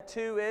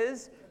2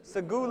 is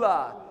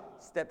segula.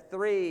 Step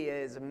 3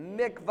 is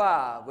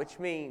mikvah, which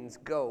means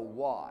go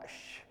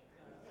wash.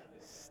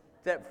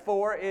 Step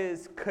 4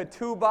 is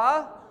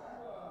ketubah.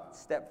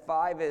 Step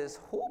 5 is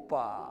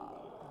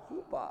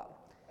huppah.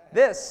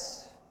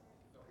 This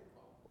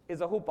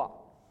is a huppah.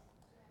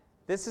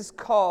 This is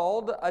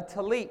called a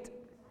talit.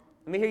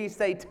 Let me hear you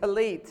say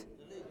talit.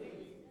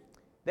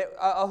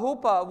 A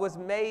huppah was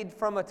made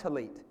from a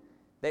talit.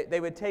 They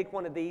would take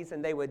one of these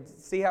and they would,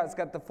 see how it's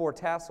got the 4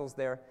 tassels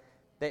there?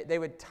 They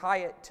would tie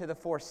it to the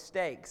 4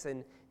 stakes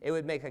and it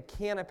would make a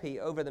canopy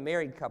over the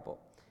married couple.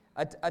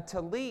 A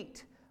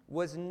talit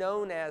was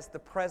known as the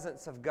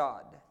presence of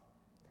God.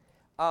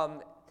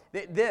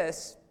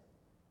 This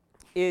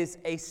is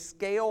a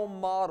scale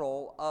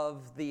model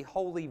of the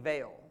holy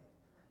veil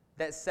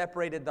that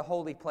separated the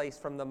holy place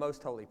from the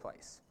most holy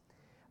place.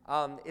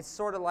 It's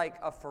sort of like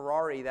a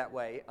Ferrari that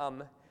way.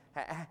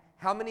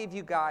 How many of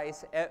you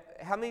guys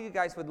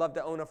would love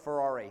to own a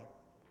Ferrari?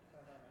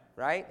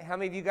 Right? How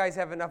many of you guys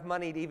have enough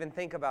money to even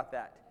think about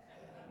that?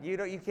 You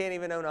can't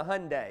even own a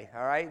Hyundai,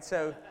 all right?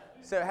 So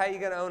how are you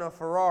going to own a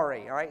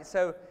Ferrari, all right?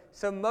 So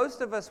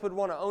most of us would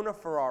want to own a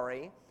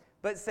Ferrari,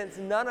 but since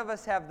none of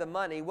us have the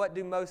money, what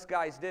do most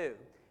guys do?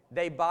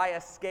 They buy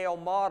a scale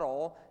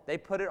model, they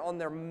put it on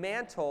their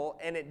mantle,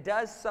 and it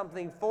does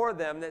something for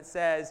them that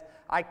says,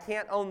 I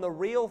can't own the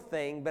real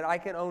thing, but I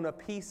can own a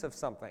piece of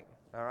something,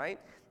 all right?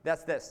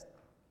 That's this.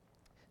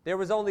 There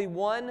was only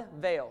one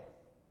veil.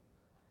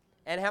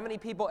 And how many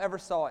people ever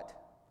saw it?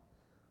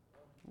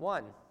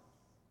 One.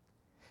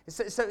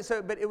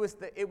 But it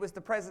was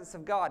the presence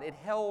of God. It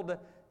held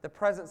the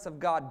presence of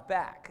God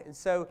back. And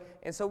so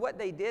what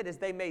they did is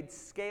they made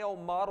scale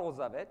models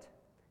of it.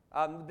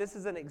 This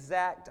is an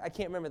exact, I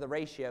can't remember the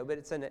ratio, but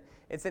it's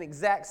an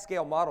exact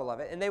scale model of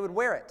it. And they would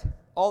wear it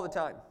all the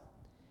time.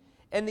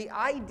 And the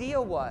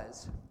idea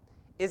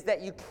is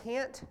that you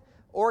can't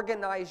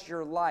organize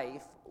your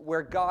life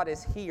where God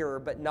is here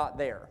but not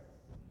there.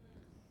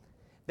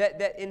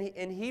 That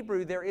in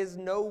Hebrew, there is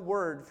no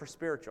word for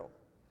spiritual.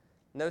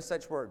 No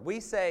such word. We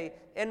say,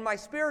 in my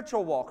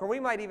spiritual walk, or we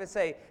might even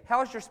say,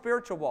 how's your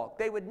spiritual walk?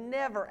 They would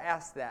never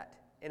ask that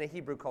in a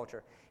Hebrew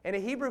culture. In a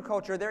Hebrew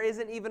culture, there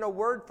isn't even a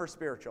word for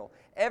spiritual.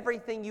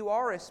 Everything you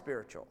are is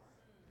spiritual.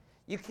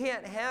 You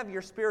can't have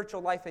your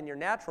spiritual life and your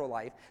natural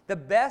life. The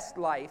best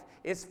life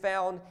is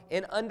found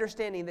in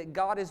understanding that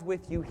God is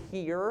with you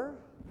here,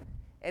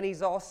 and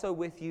He's also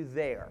with you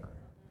there.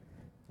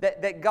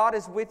 That God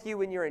is with you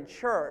when you're in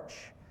church,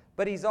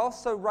 but He's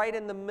also right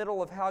in the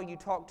middle of how you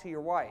talk to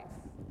your wife.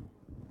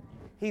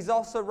 He's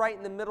also right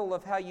in the middle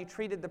of how you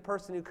treated the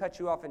person who cut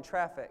you off in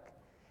traffic.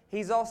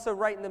 He's also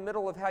right in the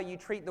middle of how you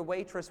treat the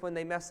waitress when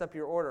they mess up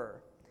your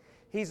order.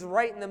 He's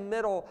right in the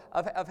middle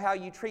of how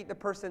you treat the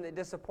person that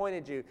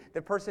disappointed you,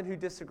 the person who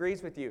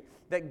disagrees with you.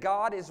 That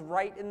God is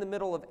right in the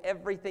middle of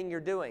everything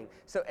you're doing.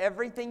 So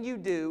everything you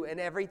do and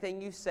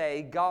everything you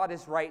say, God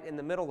is right in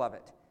the middle of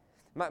it.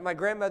 My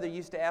grandmother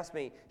used to ask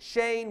me,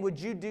 Shane, would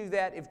you do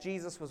that if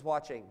Jesus was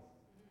watching?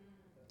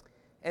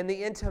 And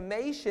the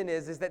intimation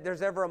is that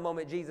there's ever a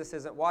moment Jesus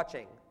isn't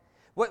watching.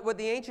 What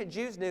the ancient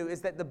Jews knew is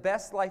that the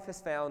best life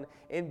is found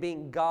in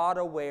being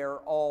God-aware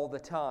all the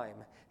time.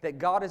 That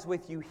God is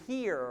with you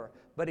here,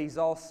 but He's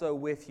also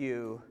with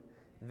you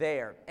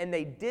there. And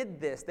they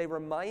did this, they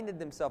reminded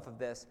themselves of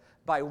this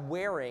by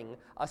wearing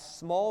a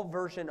small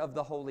version of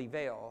the holy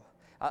veil.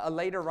 A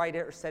later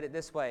writer said it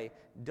this way,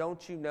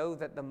 don't you know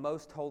that the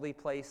most holy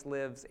place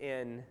lives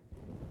in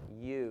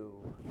you?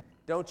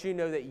 Don't you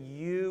know that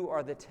you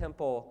are the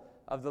temple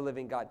of the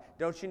living God?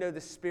 Don't you know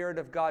the Spirit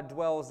of God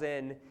dwells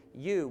in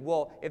you?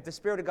 Well, if the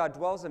Spirit of God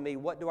dwells in me,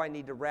 what do I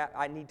need to wrap?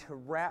 I need to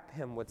wrap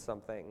Him with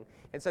something.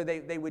 And so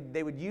they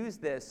would use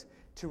this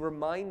to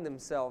remind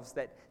themselves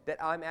that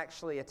I'm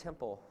actually a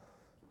temple.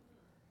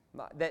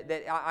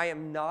 That I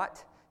am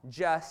not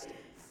just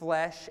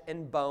flesh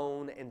and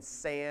bone and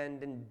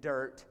sand and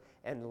dirt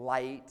and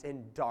light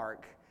and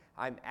dark.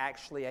 I'm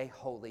actually a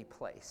holy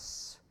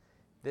place.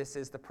 This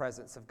is the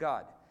presence of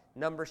God.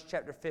 Numbers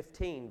chapter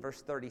 15,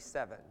 verse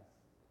 37.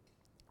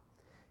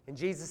 In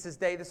Jesus'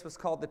 day, this was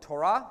called the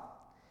Torah.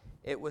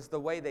 It was the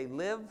way they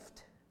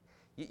lived.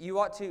 You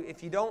ought to,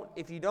 if you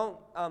don't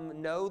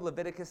know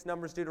Leviticus,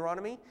 Numbers,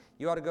 Deuteronomy,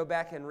 you ought to go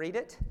back and read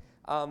it.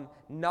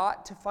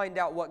 Not to find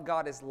out what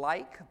God is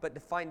like, but to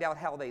find out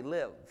how they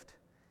lived.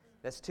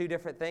 That's 2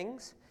 different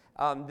things.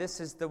 This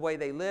is the way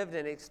they lived,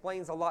 and it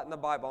explains a lot in the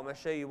Bible. I'm going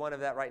to show you one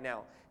of that right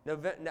now.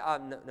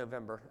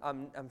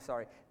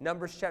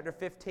 Numbers chapter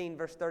 15,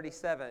 verse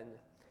 37.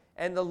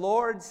 And the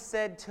Lord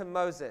said to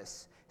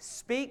Moses,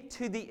 speak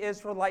to the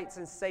Israelites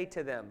and say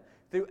to them,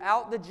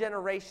 throughout the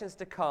generations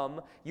to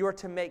come, you are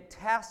to make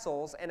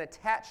tassels and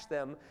attach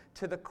them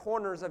to the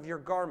corners of your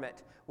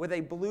garment with a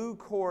blue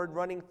cord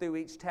running through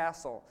each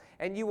tassel.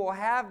 And you will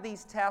have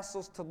these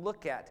tassels to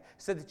look at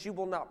so that you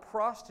will not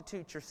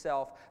prostitute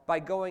yourself by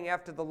going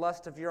after the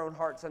lust of your own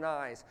hearts and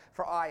eyes.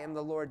 For I am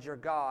the Lord your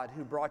God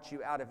who brought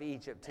you out of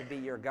Egypt to be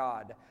your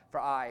God. For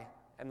I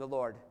am the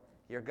Lord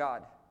your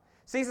God.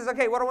 So he says,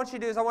 okay, what I want you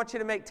to do is I want you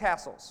to make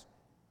tassels.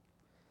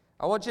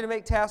 I want you to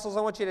make tassels.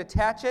 I want you to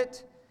attach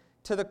it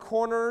to the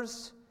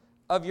corners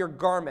of your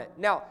garment.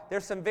 Now,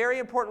 there's some very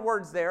important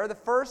words there. The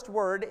first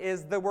word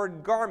is the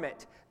word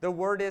garment. The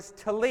word is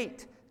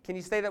talit. Can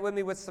you say that with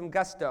me with some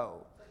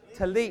gusto?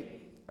 Talit.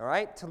 All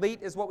right?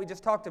 Talit is what we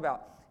just talked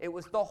about. It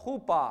was the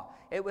chuppah.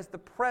 It was the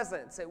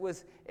presence. It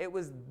was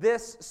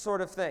this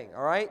sort of thing,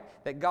 all right?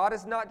 That God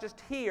is not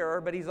just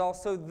here, but He's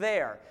also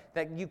there.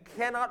 That you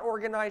cannot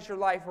organize your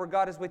life where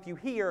God is with you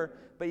here,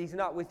 but He's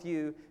not with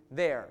you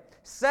there.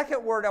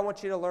 Second word I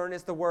want you to learn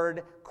is the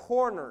word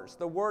corners.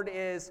 The word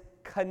is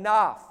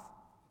kanaf.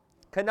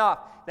 Kanaf.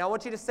 Now I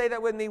want you to say that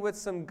with me with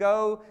some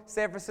go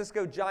San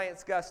Francisco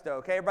Giants gusto.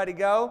 Okay, everybody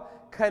go?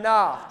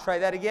 Kanaf. Try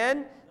that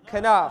again.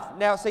 Kanaf.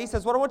 Now, so he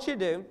says, what I want you to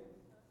do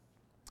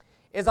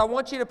is I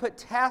want you to put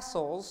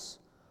tassels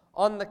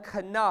on the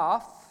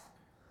kanaf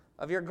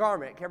of your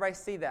garment. Can everybody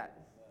see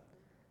that?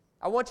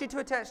 I want you to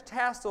attach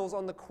tassels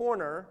on the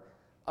corner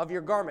of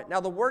your garment. Now,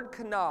 the word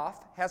kanaf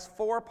has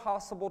 4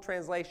 possible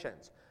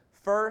translations.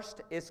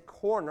 First is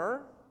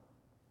corner.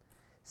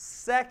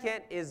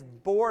 Second is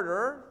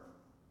border.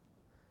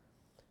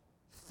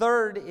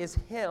 Third is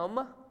hem.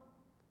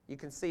 You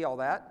can see all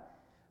that.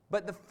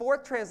 But the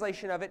 4th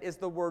translation of it is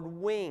the word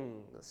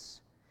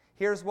wings.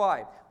 Here's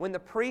why. When the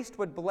priest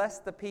would bless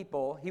the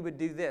people, he would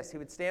do this. He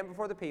would stand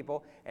before the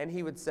people and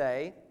he would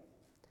say,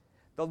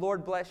 "The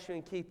Lord bless you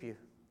and keep you.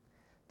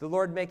 The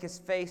Lord make His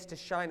face to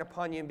shine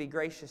upon you and be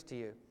gracious to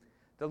you.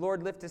 The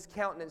Lord lift His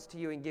countenance to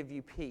you and give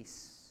you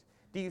peace."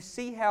 Do you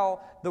see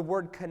how the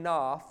word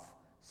kanaf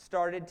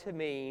started to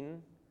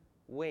mean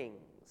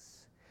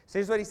wings? So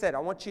here's what he said. I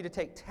want you to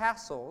take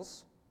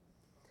tassels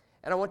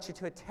and I want you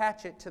to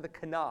attach it to the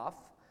kanaf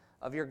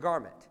of your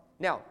garment.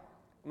 Now,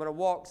 I'm going to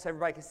walk so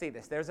everybody can see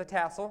this. There's a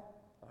tassel,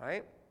 all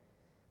right?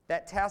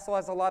 That tassel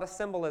has a lot of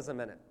symbolism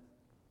in it.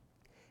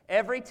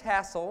 Every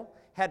tassel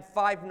had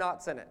 5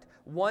 knots in it,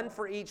 one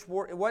for each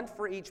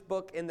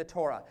book in the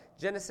Torah: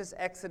 Genesis,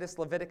 Exodus,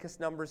 Leviticus,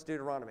 Numbers,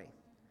 Deuteronomy.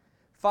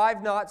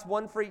 5 knots,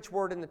 one for each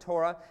word in the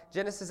Torah: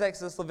 Genesis,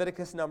 Exodus,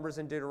 Leviticus, Numbers,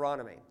 and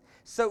Deuteronomy.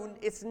 So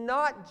it's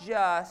not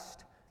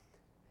just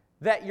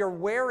that you're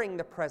wearing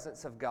the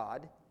presence of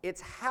God,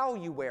 it's how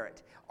you wear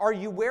it. Are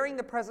you wearing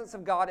the presence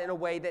of God in a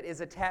way that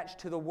is attached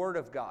to the Word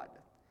of God?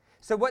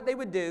 So what they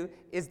would do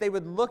is they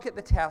would look at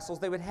the tassels.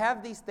 They would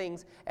have these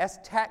things as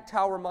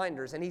tactile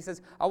reminders. And he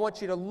says, I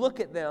want you to look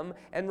at them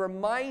and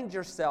remind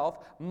yourself,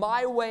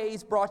 my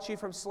ways brought you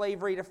from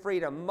slavery to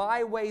freedom.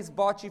 My ways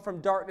brought you from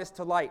darkness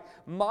to light.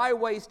 My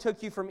ways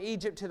took you from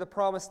Egypt to the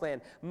promised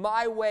land.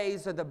 My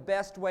ways are the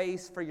best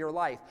ways for your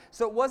life.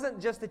 So it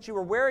wasn't just that you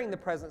were wearing the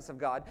presence of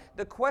God.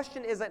 The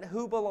question isn't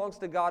who belongs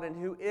to God and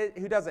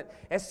who doesn't.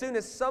 As soon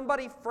as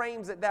somebody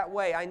frames it that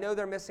way, I know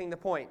they're missing the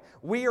point.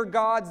 We are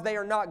gods, they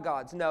are not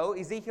gods. No.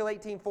 Ezekiel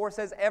 18:4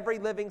 says every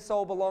living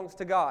soul belongs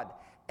to God.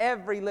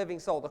 Every living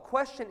soul. The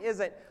question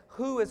isn't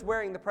who is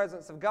wearing the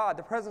presence of God.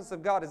 The presence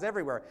of God is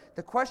everywhere.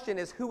 The question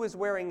is who is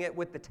wearing it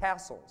with the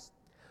tassels.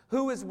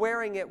 Who is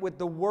wearing it with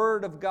the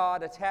Word of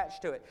God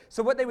attached to it.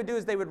 So what they would do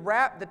is they would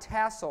wrap the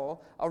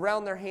tassel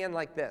around their hand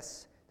like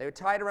this. They would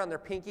tie it around their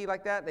pinky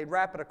like that. They'd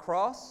wrap it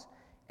across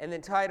and then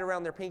tie it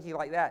around their pinky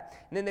like that.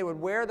 And then they would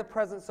wear the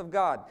presence of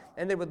God,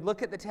 and they would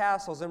look at the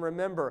tassels and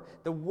remember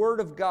the Word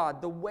of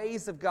God, the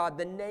ways of God,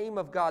 the name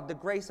of God, the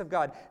grace of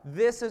God.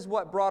 This is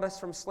what brought us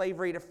from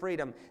slavery to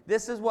freedom.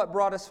 This is what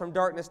brought us from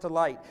darkness to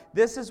light.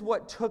 This is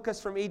what took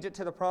us from Egypt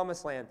to the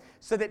promised land.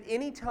 So that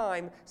any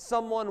time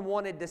someone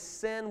wanted to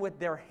sin with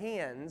their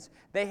hands,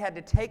 they had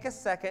to take a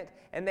second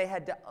and they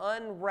had to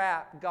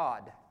unwrap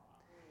God.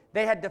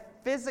 They had to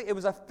it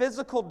was a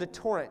physical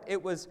deterrent.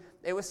 It was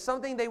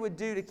something they would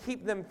do to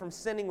keep them from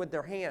sinning with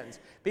their hands.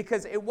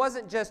 Because it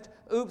wasn't just,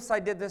 oops, I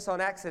did this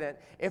on accident.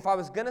 If I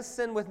was going to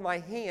sin with my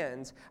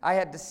hands, I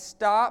had to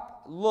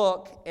stop,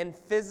 look, and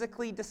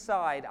physically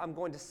decide I'm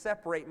going to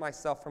separate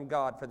myself from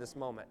God for this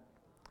moment.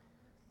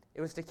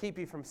 It was to keep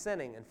you from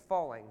sinning and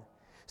falling.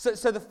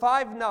 So the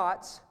 5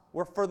 knots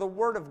were for the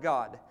Word of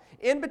God.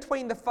 In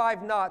between the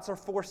 5 knots are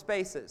 4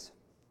 spaces.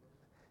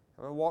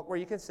 I'm going to walk where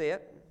you can see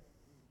it.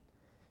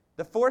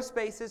 The 4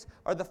 spaces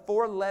are the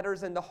 4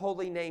 letters in the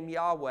holy name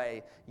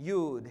Yahweh.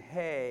 Yud,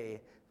 He,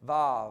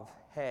 Vav,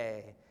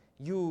 He.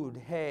 Yud,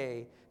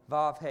 He,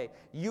 Vav, He.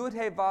 Yud,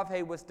 He, Vav,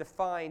 He was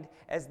defined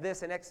as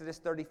this in Exodus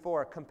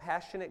 34,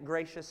 compassionate,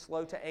 gracious,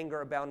 slow to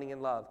anger, abounding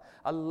in love.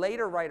 A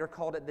later writer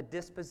called it the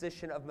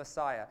disposition of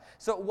Messiah.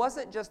 So it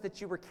wasn't just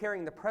that you were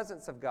carrying the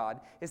presence of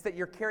God, it's that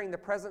you're carrying the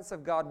presence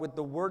of God with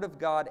the Word of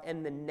God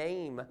and the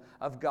name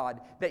of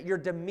God. That your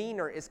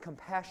demeanor is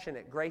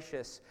compassionate,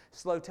 gracious,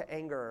 slow to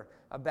anger,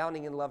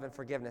 abounding in love and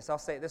forgiveness. I'll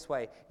say it this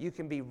way. You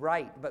can be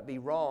right but be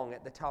wrong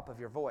at the top of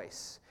your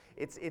voice.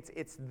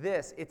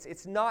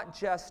 It's not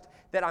just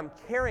that I'm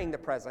carrying the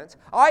presence.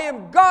 I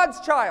am God's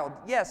child.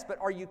 Yes, but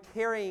are you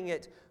carrying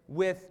it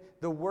with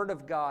the Word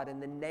of God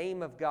and the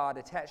name of God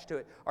attached to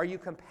it? Are you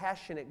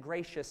compassionate,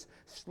 gracious,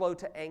 slow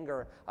to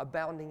anger,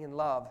 abounding in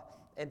love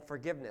and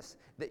forgiveness?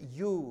 That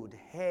Yud,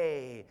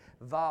 He,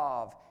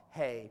 Vav,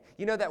 Hey.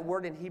 You know that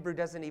word in Hebrew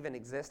doesn't even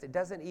exist. It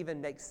doesn't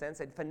even make sense.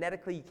 And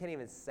phonetically, you can't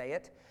even say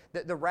it.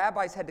 The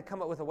rabbis had to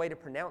come up with a way to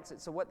pronounce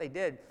it. So what they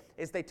did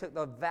is they took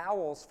the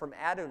vowels from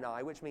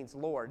Adonai, which means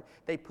Lord.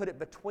 They put it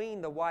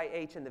between the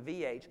YH and the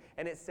VH,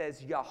 and it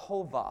says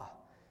Yahovah.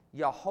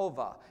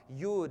 Yahovah.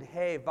 Yud,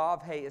 He,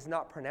 Vav, He is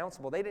not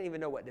pronounceable. They didn't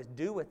even know what to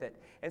do with it.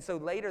 And so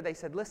later they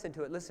said, listen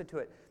to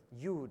it.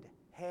 Yud,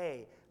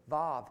 He,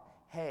 Vav,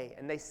 Hey,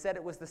 and they said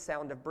it was the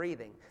sound of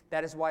breathing.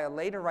 That is why a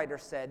later writer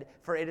said,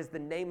 for it is the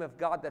name of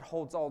God that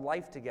holds all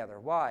life together.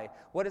 Why?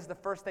 What is the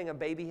first thing a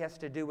baby has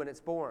to do when it's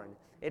born?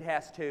 It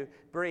has to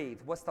breathe.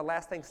 What's the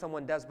last thing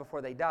someone does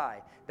before they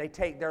die? They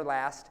take their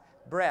last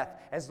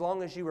breath. As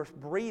long as you are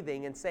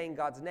breathing and saying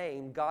God's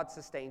name, God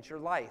sustains your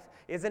life.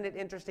 Isn't it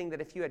interesting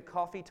that if you had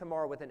coffee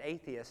tomorrow with an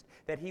atheist,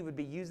 that he would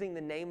be using the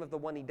name of the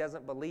one he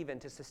doesn't believe in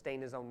to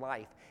sustain his own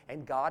life?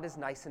 And God is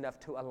nice enough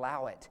to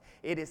allow it.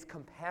 It is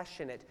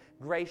compassionate,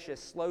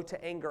 gracious, slow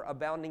to anger,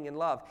 abounding in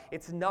love.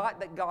 It's not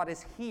that God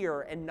is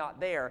here and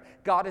not there.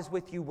 God is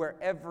with you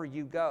wherever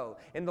you go.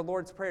 In the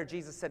Lord's Prayer,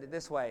 Jesus said it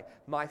this way,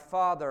 my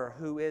Father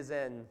who is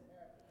in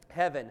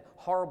heaven.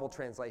 Horrible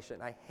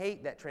translation. I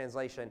hate that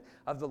translation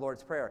of the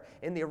Lord's Prayer.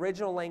 In the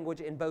original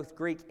language, in both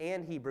Greek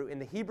and Hebrew, in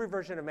the Hebrew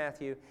version of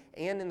Matthew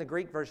and in the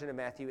Greek version of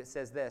Matthew, it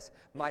says this,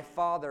 my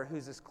Father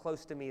who's as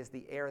close to me as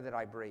the air that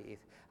I breathe.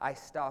 I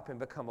stop and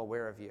become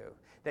aware of you.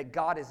 That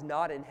God is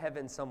not in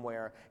heaven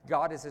somewhere.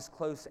 God is as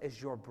close as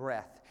your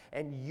breath.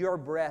 And your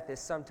breath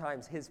is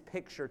sometimes his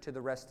picture to the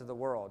rest of the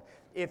world.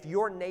 If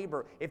your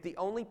neighbor, if the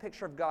only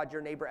picture of God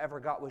your neighbor ever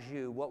got was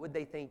you, what would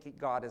they think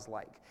God is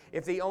like?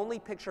 If the only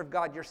picture of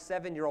God your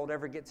 7-year-old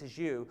ever gets is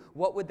you,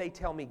 what would they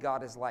tell me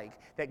God is like?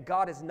 That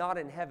God is not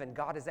in heaven.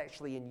 God is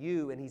actually in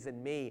you and he's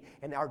in me.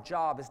 And our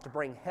job is to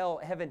bring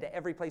heaven to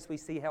every place we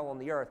see hell on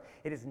the earth.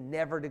 It is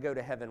never to go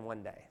to heaven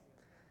one day.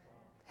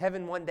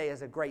 Heaven one day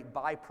is a great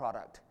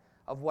byproduct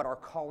of what our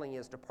calling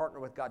is to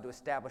partner with God to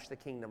establish the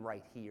kingdom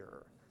right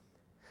here.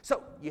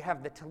 So you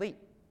have the Talit.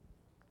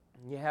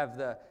 You have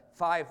the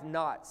 5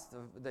 knots.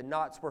 The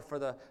knots were for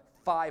the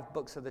 5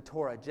 books of the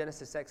Torah,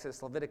 Genesis,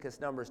 Exodus, Leviticus,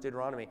 Numbers,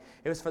 Deuteronomy.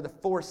 It was for the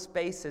 4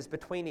 spaces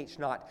between each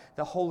knot,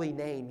 the holy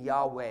name,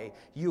 Yahweh,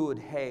 Yud,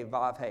 He,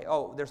 Vav, He.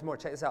 Oh, there's more.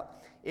 Check this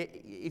out.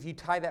 If you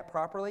tie that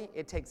properly,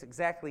 it takes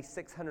exactly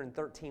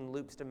 613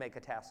 loops to make a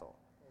tassel.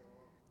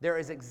 There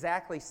is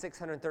exactly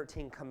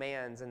 613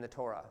 commands in the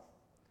Torah.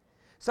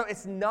 So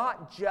it's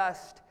not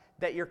just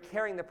that you're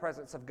carrying the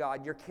presence of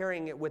God, you're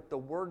carrying it with the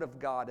Word of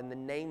God and the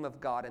name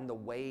of God and the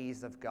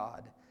ways of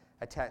God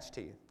attached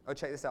to you. Oh,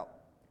 check this out.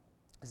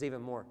 There's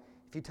even more.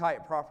 If you tie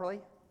it properly,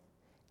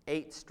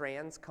 8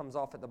 strands comes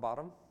off at the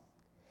bottom.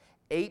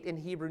 8 in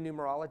Hebrew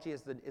numerology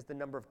is the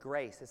number of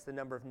grace. It's the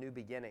number of new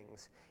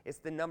beginnings. It's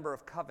the number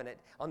of covenant.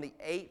 On the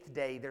 8th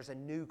day, there's a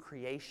new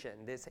creation.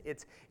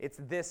 It's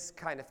this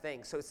kind of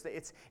thing. So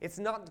it's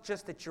not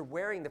just that you're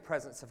wearing the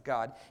presence of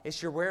God.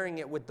 It's you're wearing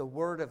it with the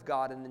Word of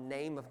God and the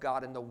name of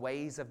God and the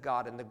ways of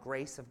God and the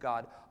grace of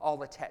God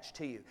all attached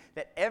to you.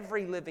 That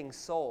every living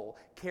soul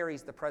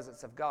carries the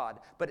presence of God,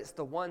 but it's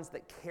the ones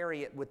that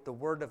carry it with the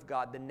Word of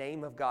God, the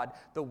name of God,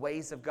 the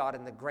ways of God,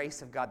 and the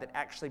grace of God that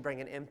actually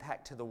bring an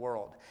impact to the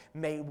world.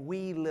 May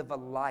we live a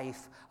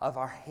life of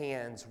our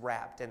hands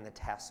wrapped in the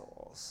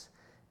tassels.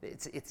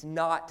 It's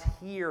not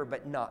here,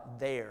 but not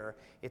there.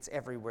 It's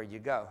everywhere you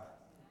go.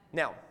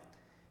 Now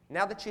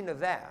that you know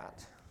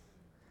that,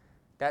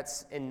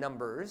 that's in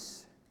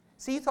Numbers.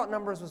 See, you thought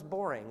Numbers was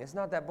boring. It's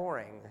not that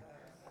boring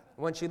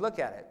once you look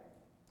at it.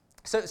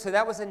 So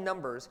that was in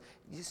Numbers.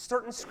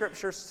 Certain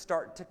scriptures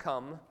start to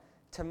come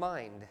to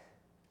mind.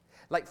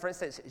 Like, for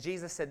instance,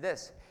 Jesus said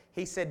this.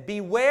 He said,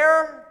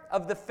 beware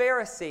of the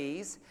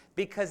Pharisees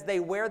because they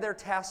wear their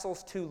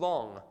tassels too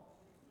long.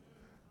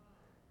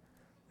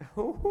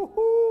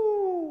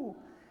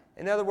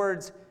 In other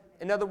words,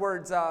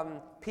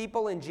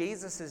 people in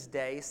Jesus'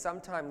 day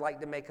sometimes like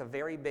to make a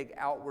very big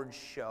outward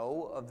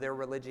show of their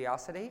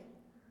religiosity.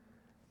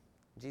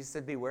 Jesus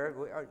said,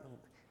 beware.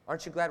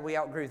 Aren't you glad we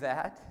outgrew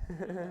that?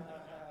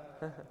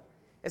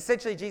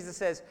 Essentially, Jesus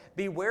says,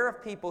 beware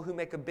of people who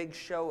make a big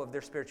show of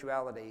their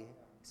spirituality.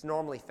 It's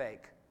normally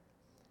fake.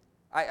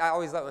 I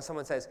always love when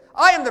someone says,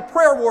 I am the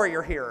prayer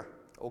warrior here.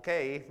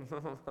 Okay.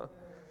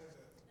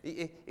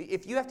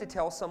 If you have to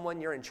tell someone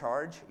you're in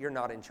charge, you're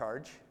not in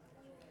charge.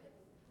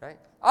 Right?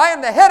 I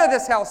am the head of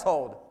this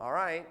household. All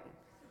right.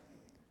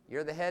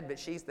 You're the head, but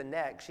she's the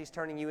neck. She's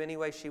turning you any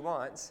way she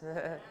wants.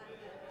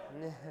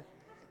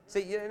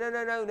 See,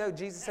 no.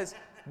 Jesus says,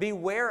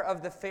 beware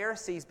of the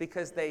Pharisees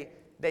because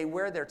they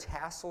wear their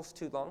tassels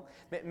too long.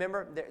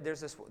 Remember,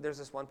 there's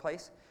this one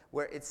place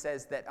where it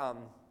says that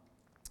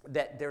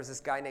there's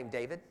this guy named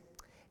David,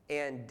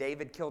 and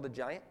David killed a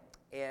giant,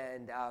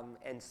 and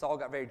Saul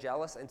got very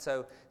jealous, and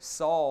so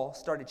Saul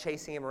started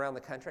chasing him around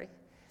the country.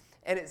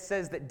 And it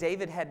says that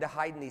David had to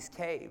hide in these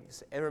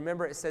caves. And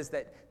remember, it says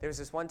that there was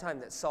this one time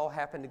that Saul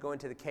happened to go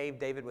into the cave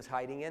David was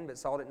hiding in, but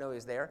Saul didn't know he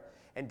was there.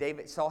 And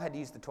Saul had to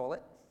use the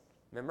toilet,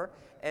 remember?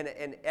 And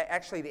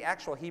actually, the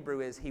actual Hebrew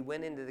is he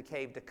went into the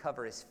cave to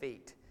cover his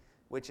feet,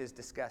 which is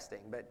disgusting.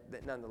 But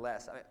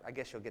nonetheless, I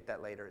guess you'll get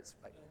that later. It's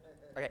like,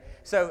 Okay,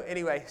 so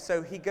anyway,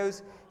 so he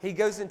goes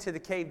into the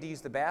cave to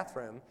use the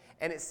bathroom,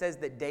 and it says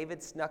that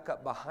David snuck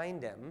up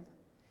behind him,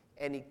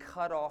 and he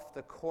cut off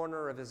the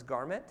corner of his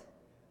garment.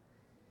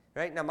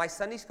 Right? Now, my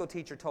Sunday school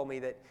teacher told me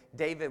that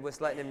David was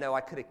letting him know,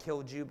 I could have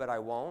killed you, but I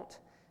won't.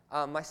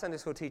 My Sunday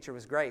school teacher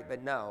was great,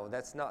 but no,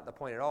 that's not the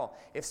point at all.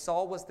 If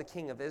Saul was the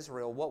king of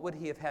Israel, what would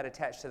he have had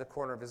attached to the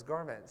corner of his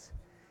garments?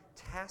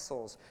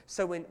 Tassels.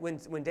 So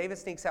when David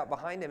sneaks out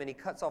behind him and he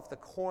cuts off the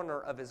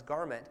corner of his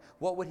garment,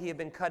 what would he have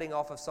been cutting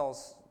off of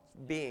Saul's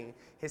being?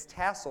 His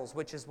tassels,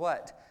 which is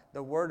what?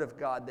 The word of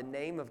God, the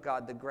name of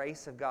God, the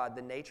grace of God,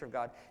 the nature of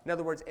God. In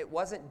other words, it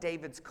wasn't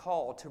David's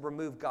call to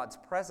remove God's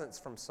presence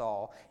from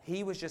Saul.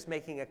 He was just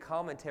making a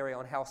commentary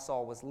on how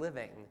Saul was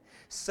living.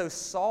 So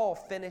Saul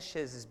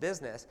finishes his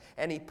business,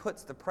 and he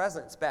puts the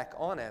presence back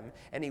on him,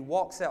 and he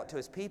walks out to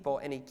his people,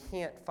 and he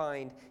can't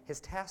find his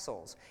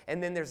tassels.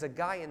 And then there's a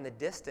guy in the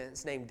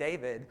distance named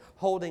David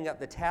holding up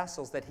the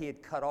tassels that he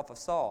had cut off of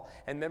Saul.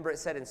 And remember it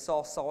said, and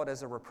Saul saw it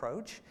as a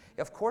reproach?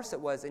 Of course it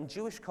was. In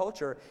Jewish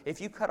culture, if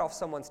you cut off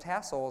someone's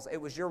tassels, it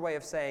was your way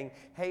of saying,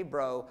 hey,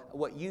 bro,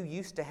 what you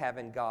used to have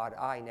in God,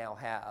 I now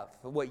have.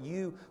 What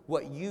you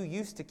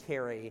used to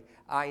carry,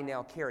 I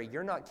now carry.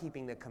 You're not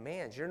keeping the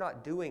commands. You're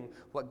not doing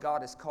what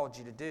God has called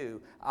you to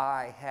do.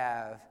 I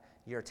have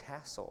your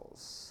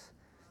tassels.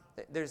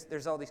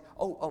 There's all these,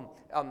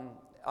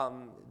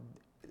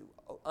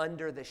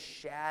 under the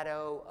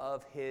shadow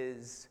of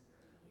his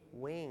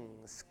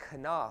wings,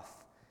 kanaf.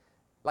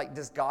 Like,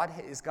 is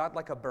God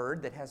like a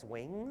bird that has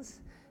wings?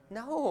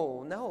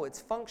 No,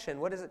 it's function.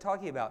 What is it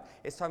talking about?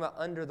 It's talking about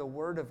under the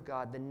word of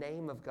God, the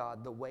name of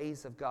God, the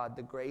ways of God,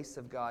 the grace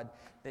of God,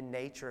 the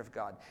nature of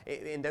God.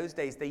 In those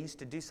days, they used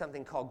to do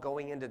something called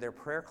going into their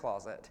prayer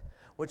closet,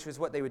 which was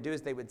what they would do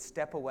is they would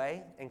step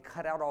away and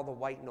cut out all the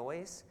white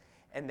noise,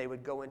 and they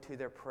would go into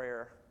their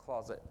prayer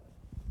closet.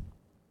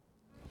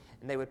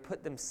 And they would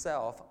put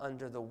themselves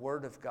under the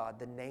word of God,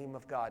 the name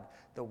of God,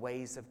 the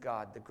ways of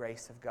God, the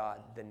grace of God,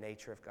 the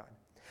nature of God.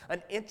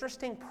 An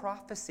interesting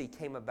prophecy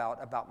came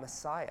about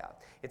Messiah.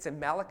 It's in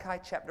Malachi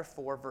chapter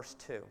 4, verse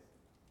 2.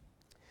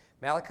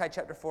 Malachi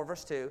chapter 4,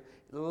 verse 2.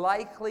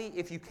 Likely,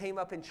 if you came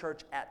up in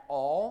church at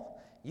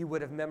all, you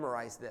would have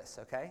memorized this,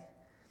 okay?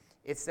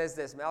 It says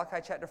this,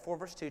 Malachi chapter 4,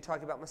 verse 2,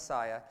 talking about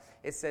Messiah.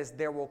 It says,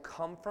 there will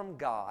come from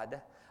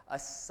God a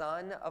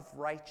son of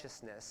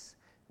righteousness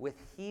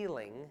with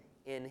healing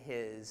in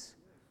his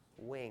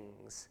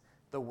wings.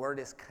 The word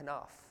is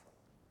kanaf.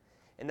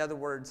 In other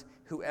words,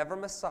 whoever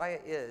Messiah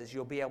is,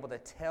 you'll be able to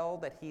tell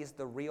that he's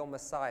the real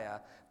Messiah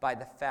by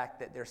the fact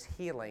that there's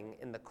healing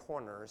in the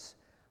corners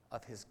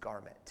of his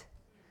garment.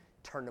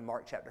 Turn to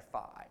Mark chapter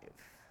 5.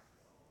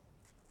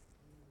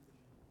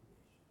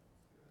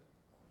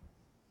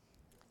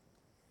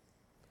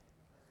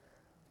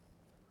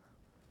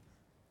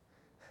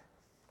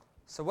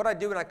 So what I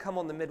do when I come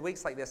on the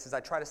midweeks like this is I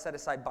try to set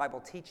aside Bible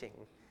teaching,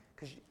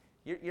 because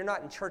you're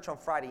not in church on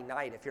Friday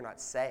night if you're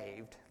not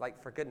saved. Like,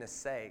 for goodness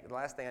sake, the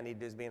last thing I need to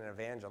do is be an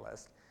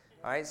evangelist.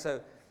 All right, so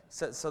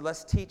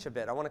let's teach a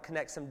bit. I want to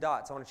connect some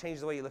dots. I want to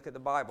change the way you look at the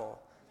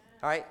Bible.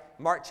 All right,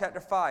 Mark chapter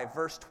 5,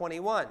 verse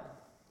 21.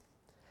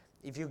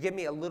 If you give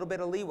me a little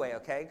bit of leeway,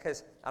 okay,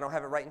 because I don't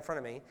have it right in front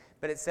of me,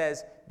 but it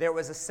says, there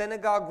was a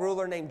synagogue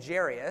ruler named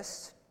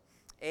Jairus,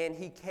 and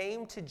he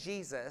came to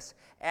Jesus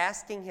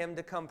asking him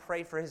to come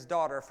pray for his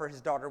daughter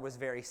was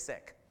very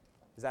sick.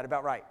 Is that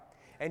about right?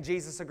 And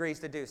Jesus agrees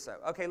to do so.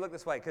 Okay, look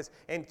this way,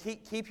 and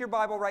keep your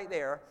Bible right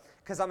there,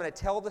 because I'm going to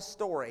tell the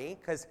story,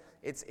 because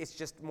it's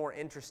just more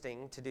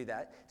interesting to do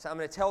that. So I'm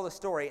going to tell the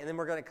story, and then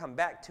we're going to come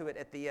back to it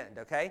at the end,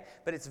 okay?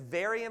 But it's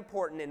very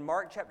important in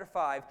Mark chapter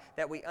 5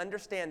 that we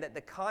understand that the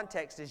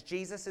context is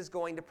Jesus is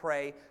going to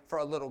pray for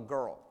a little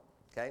girl,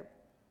 okay?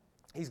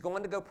 He's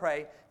going to go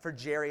pray for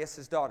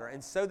Jairus' daughter.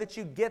 And so that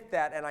you get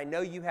that, and I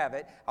know you have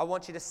it, I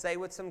want you to say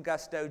with some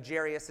gusto,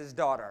 Jairus'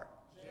 daughter.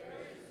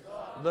 Jairus'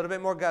 daughter. A little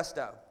bit more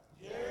gusto.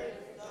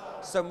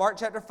 So Mark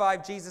chapter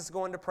 5, Jesus is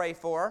going to pray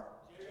for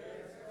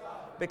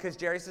because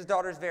Jairus'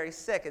 daughter is very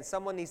sick and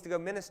someone needs to go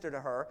minister to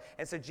her.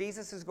 And so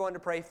Jesus is going to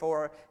pray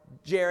for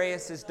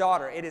Jairus'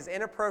 daughter. It is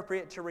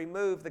inappropriate to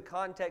remove the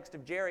context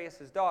of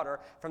Jairus'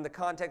 daughter from the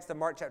context of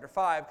Mark chapter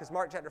 5, because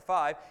Mark chapter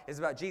 5 is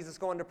about Jesus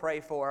going to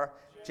pray for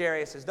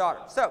Jairus'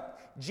 daughter. So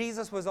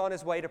Jesus was on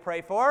his way to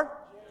pray for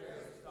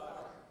Jairus'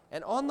 daughter.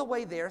 And on the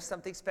way there,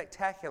 something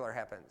spectacular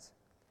happens.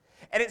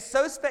 And it's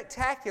so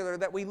spectacular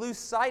that we lose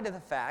sight of the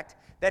fact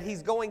that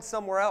he's going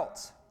somewhere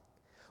else.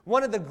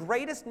 One of the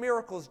greatest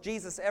miracles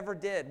Jesus ever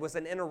did was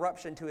an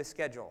interruption to his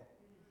schedule,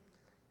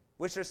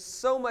 which there's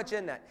so much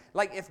in that.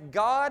 Like,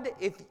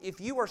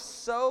 if you are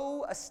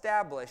so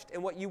established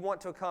in what you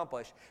want to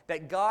accomplish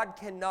that God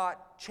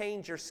cannot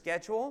change your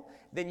schedule,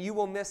 then you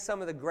will miss some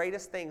of the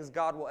greatest things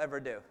God will ever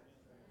do.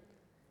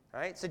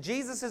 All right? So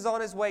Jesus is on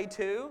his way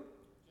to,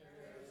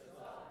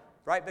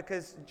 right?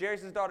 Because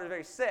Jairus' daughter is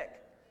very sick.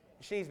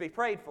 She needs to be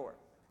prayed for.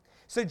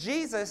 So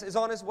Jesus is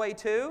on his way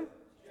to,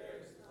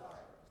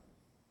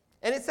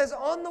 and it says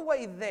on the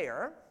way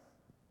there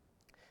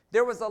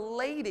was a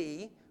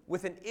lady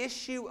with an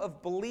issue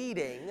of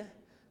bleeding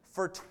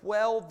for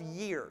 12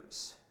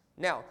 years.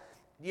 Now,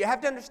 You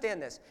have to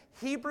understand this.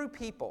 Hebrew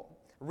people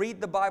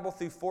read the Bible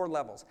through 4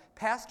 levels.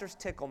 Pastors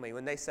tickle me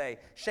when they say,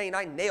 Shane,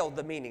 I nailed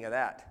the meaning of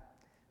that.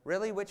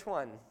 Really? Which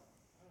one?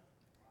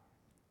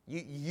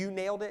 You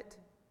nailed it?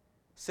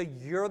 So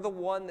you're the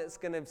one that's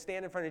going to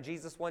stand in front of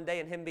Jesus one day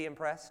and him be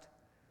impressed?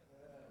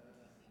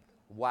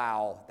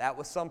 Wow, that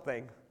was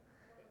something.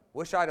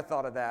 Wish I'd have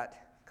thought of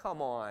that.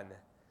 Come on.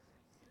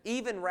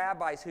 Even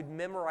rabbis who'd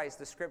memorized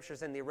the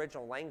scriptures in the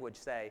original language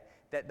say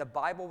that the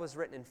Bible was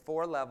written in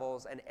 4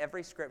 levels and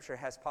every scripture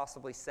has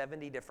possibly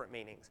 70 different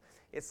meanings.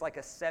 It's like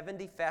a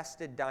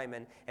 70-faceted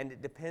diamond, and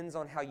it depends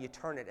on how you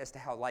turn it as to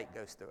how light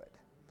goes through it.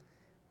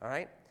 All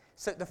right?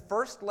 So the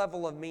first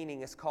level of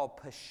meaning is called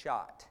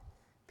Peshat.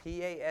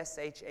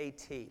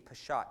 P-A-S-H-A-T,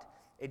 Peshat.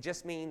 It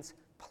just means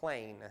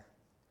plain,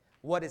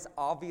 what is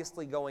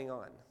obviously going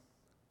on.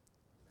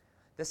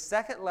 The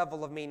second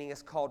level of meaning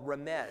is called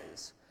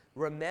Remez.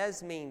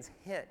 Remez means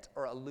hint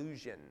or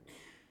allusion.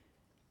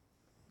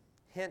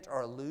 Hint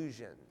or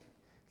allusion.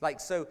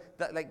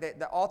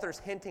 The author's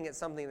hinting at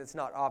something that's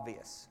not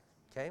obvious.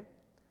 Okay?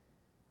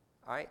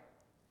 All right?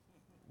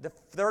 The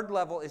third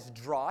level is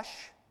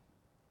Drosh.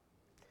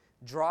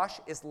 Drosh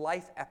is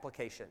life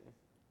application.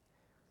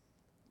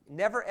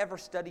 Never ever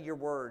study your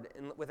word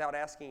without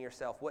asking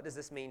yourself, what does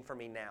this mean for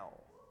me now?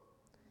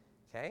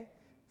 Okay?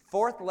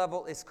 Fourth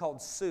level is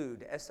called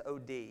Sod,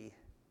 S-O-D.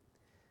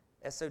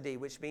 S-O-D,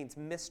 which means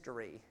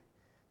mystery.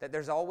 That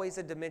there's always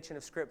a dimension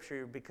of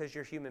Scripture because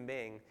you're a human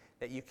being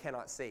that you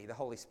cannot see. The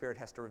Holy Spirit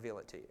has to reveal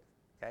it to you.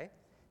 Okay?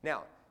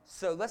 Now,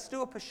 so let's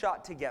do a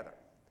Peshat together.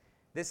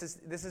 This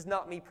is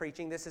not me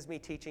preaching. This is me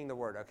teaching the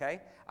Word, okay?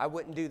 I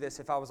wouldn't do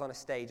this if I was on a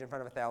stage in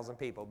front of 1,000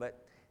 people,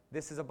 but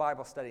this is a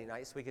Bible study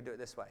night, so we could do it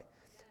this way.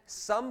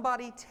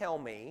 Somebody tell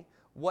me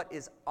what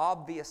is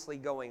obviously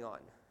going on.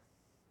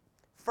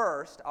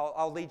 First,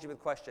 I'll lead you with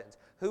questions.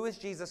 Who is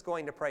Jesus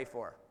going to pray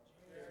for?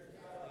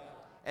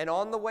 And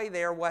on the way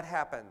there, what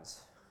happens?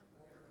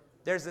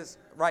 There's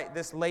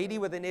this lady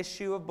with an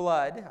issue of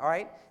blood, all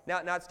right?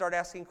 Now start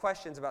asking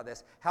questions about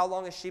this. How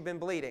long has she been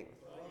bleeding?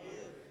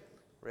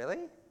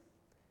 Really?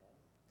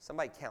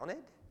 Somebody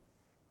counted?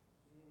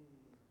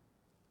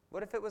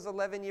 What if it was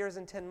 11 years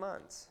and 10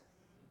 months?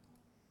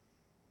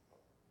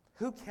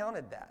 Who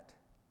counted that?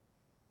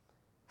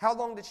 How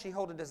long did she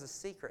hold it as a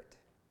secret?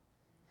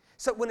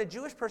 So when a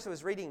Jewish person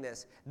was reading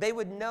this, they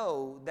would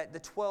know that the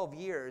 12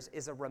 years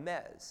is a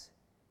remez.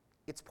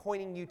 It's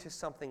pointing you to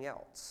something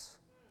else.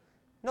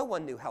 No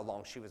one knew how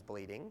long she was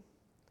bleeding.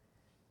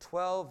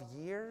 12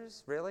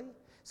 years? Really?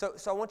 So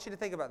I want you to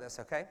think about this,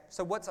 okay?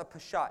 So what's a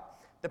Peshat?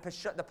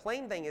 The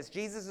plain thing is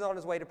Jesus is on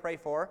his way to pray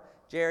for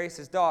Jairus,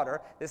 his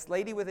daughter. This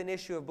lady with an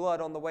issue of blood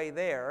on the way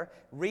there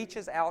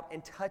reaches out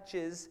and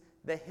touches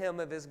the hem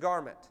of his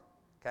garment.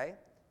 Okay?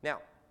 Now,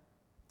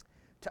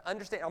 to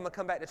understand, I'm going to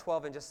come back to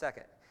 12 in just a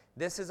second.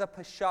 This is a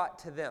Peshat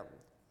to them.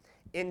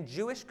 In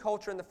Jewish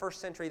culture in the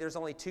first century, there's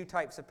only 2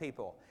 types of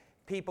people.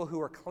 People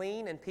who are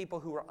clean and people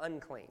who are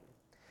unclean.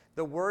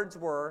 The words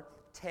were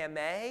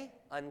tameh,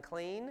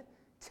 unclean,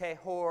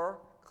 tehor,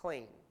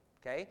 clean.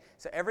 Okay?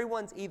 So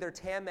everyone's either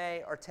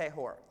tameh or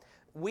tehor.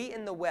 We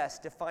in the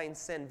West define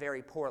sin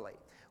very poorly.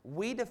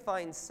 We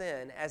define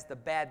sin as the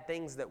bad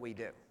things that we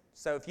do.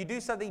 So if you do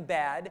something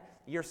bad,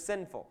 you're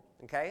sinful.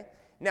 Okay?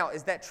 Now,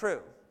 is that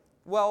true?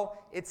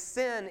 Well,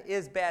 sin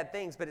is bad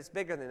things, but it's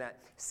bigger than that.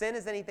 Sin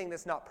is anything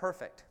that's not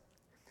perfect.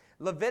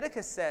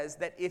 Leviticus says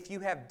that if you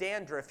have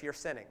dandruff, you're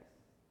sinning.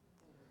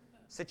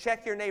 So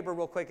check your neighbor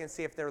real quick and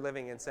see if they're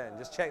living in sin.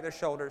 Just check their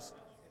shoulders.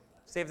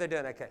 See if they're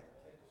doing okay.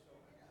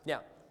 Yeah.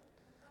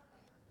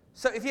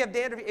 So if you have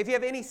dandruff, if you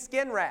have any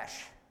skin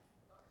rash,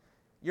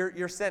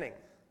 you're sinning.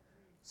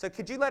 So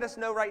could you let us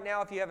know right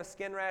now if you have a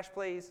skin rash,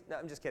 please? No,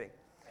 I'm just kidding.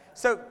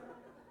 So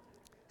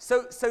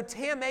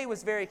Tameh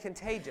was very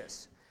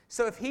contagious.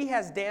 So if he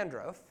has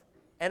dandruff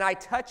and I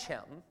touch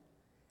him,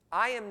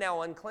 I am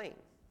now unclean.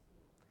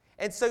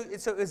 And so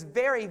it was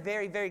very,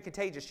 very, very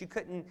contagious. You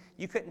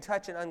couldn't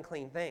touch an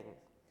unclean thing.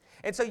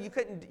 And so you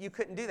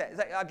couldn't do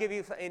that. I'll give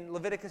you in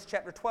Leviticus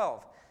chapter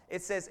 12.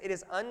 It says it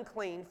is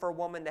unclean for a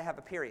woman to have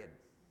a period.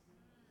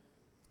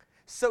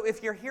 So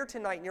if you're here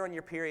tonight and you're on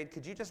your period,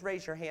 could you just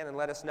raise your hand and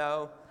let us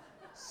know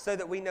so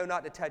that we know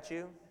not to touch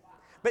you?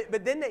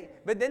 But then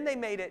they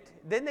made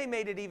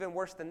it even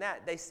worse than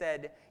that. They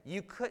said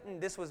you couldn't.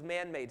 This was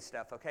man-made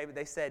stuff, okay? But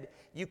they said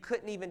you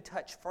couldn't even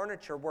touch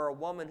furniture where a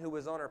woman who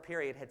was on her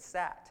period had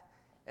sat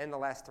in the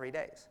last 3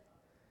 days.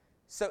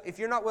 So if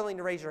you're not willing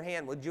to raise your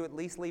hand, would you at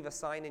least leave a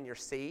sign in your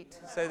seat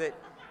so that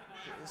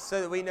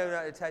we know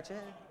not to touch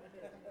it?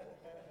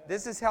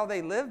 This is how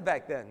they lived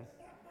back then.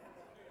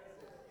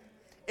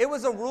 It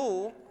was a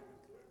rule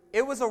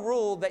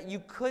that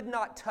you could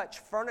not touch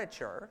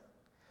furniture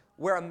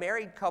where a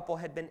married couple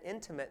had been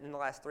intimate in the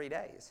last 3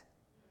 days.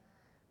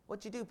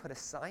 What'd you do, put a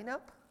sign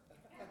up?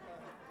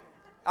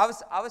 I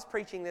was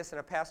preaching this in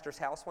a pastor's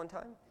house one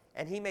time,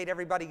 and he made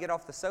everybody get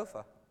off the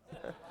sofa.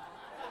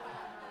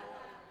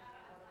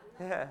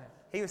 Yeah,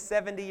 he was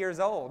 70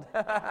 years old.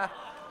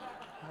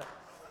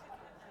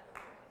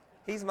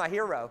 He's my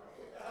hero.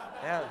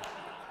 Yeah.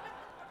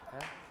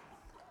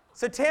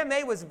 So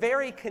Tameh was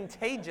very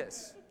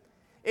contagious.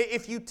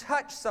 If you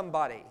touch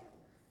somebody,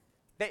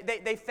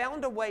 they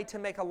found a way to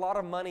make a lot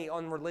of money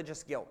on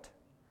religious guilt.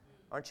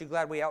 Aren't you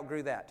glad we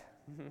outgrew that?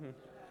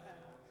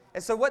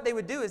 And so what they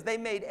would do is they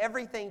made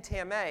everything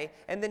Tameh,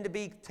 and then to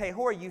be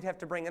Tahor, you'd have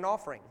to bring an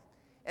offering.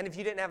 And if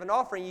you didn't have an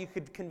offering, you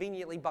could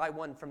conveniently buy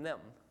one from them.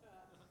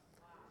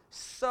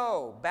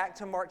 So, back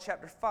to Mark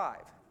chapter 5.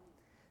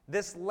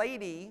 This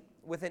lady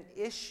with an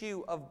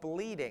issue of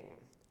bleeding,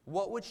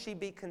 what would she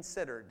be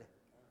considered?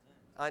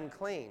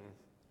 Unclean.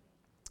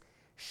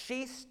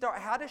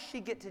 How does she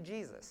get to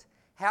Jesus?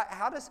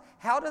 How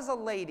does a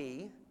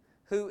lady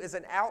who is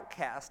an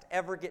outcast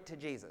ever get to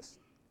Jesus?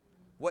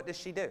 What does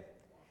she do?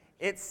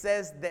 It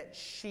says that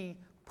she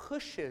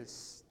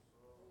pushes.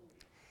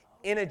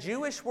 In a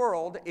Jewish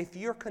world, if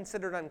you're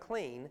considered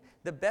unclean,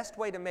 the best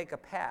way to make a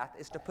path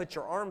is to put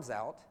your arms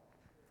out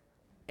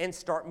and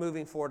start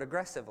moving forward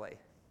aggressively.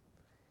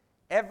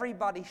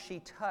 Everybody she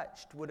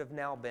touched would have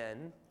now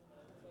been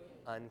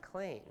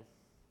unclean.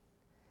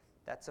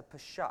 That's a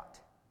pashat.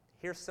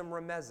 Here's some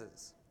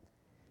remezes.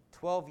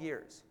 12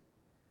 years.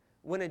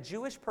 When a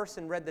Jewish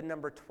person read the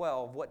number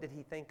 12, what did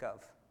he think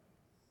of?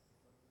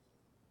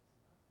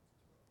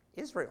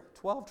 Israel,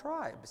 12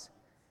 tribes.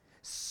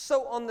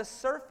 So on the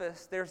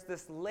surface, there's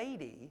this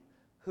lady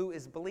who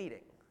is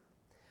bleeding.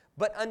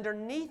 But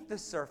underneath the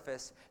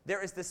surface,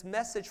 there is this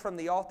message from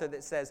the author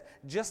that says,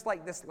 just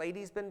like this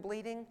lady's been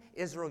bleeding,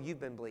 Israel, you've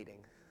been bleeding.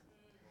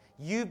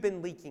 You've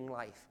been leaking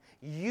life.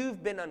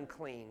 You've been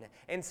unclean.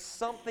 And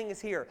something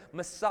is here.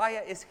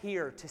 Messiah is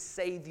here to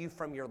save you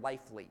from your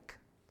life leak.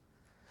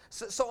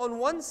 So in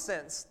one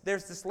sense,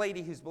 there's this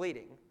lady who's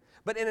bleeding.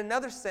 But in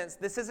another sense,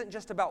 this isn't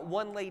just about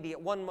one lady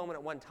at one moment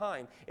at one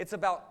time. It's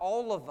about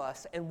all of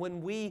us, and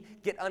when we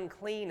get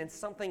unclean and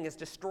something is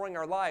destroying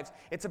our lives,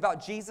 it's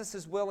about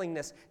Jesus'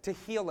 willingness to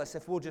heal us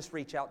if we'll just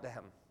reach out to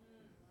him.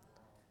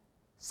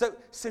 So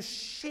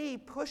she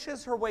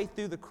pushes her way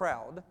through the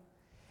crowd,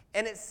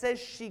 and it says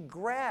she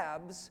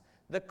grabs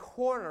the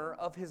corner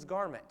of his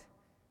garment.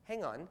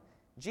 Hang on,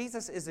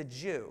 Jesus is a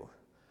Jew.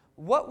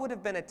 What would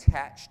have been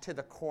attached to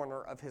the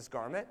corner of his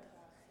garment?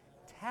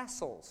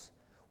 Tassels.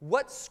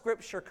 What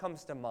scripture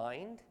comes to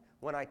mind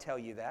when I tell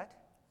you that?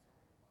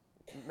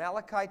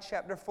 Malachi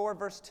chapter 4,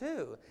 verse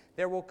 2.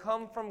 There will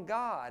come from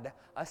God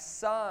a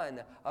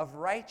son of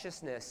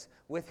righteousness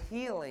with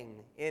healing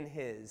in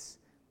his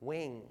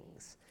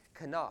wings.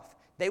 Kanaf.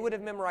 They would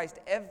have memorized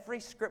every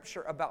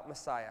scripture about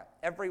Messiah,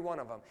 every one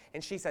of them.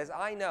 And she says,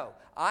 I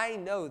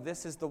know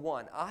this is the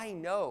one. I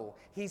know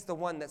he's the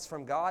one that's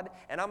from God,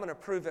 and I'm going to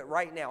prove it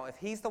right now. If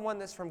he's the one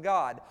that's from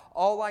God,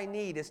 all I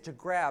need is to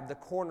grab the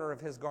corner of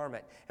his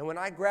garment. And when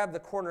I grab the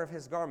corner of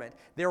his garment,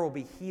 there will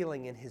be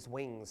healing in his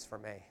wings for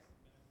me.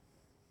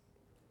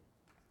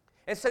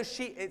 And so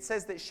it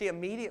says that she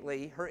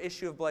immediately, her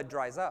issue of blood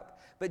dries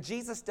up. But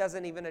Jesus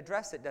doesn't even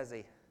address it, does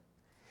he?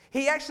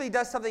 He actually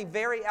does something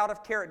very out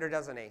of character,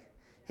 doesn't he?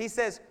 He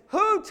says,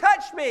 who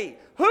touched me?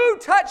 Who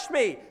touched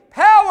me?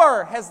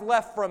 Power has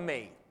left from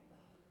me.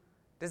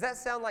 Does that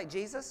sound like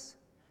Jesus?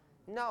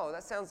 No,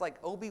 that sounds like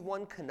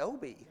Obi-Wan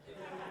Kenobi.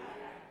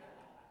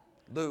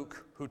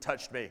 Luke, who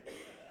touched me?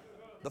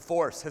 The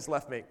Force has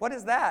left me. What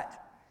is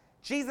that?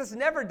 Jesus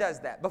never does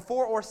that,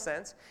 before or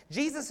since.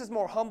 Jesus is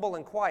more humble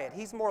and quiet.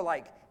 He's more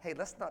like, hey,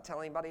 let's not tell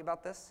anybody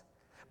about this.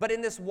 But in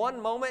this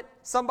one moment,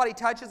 somebody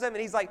touches him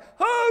and he's like,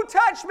 who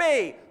touched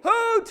me?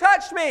 Who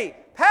touched me?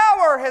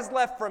 Power has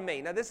left from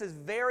me. Now, this is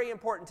very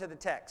important to the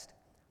text.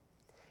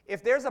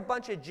 If there's a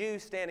bunch of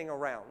Jews standing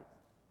around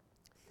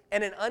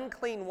and an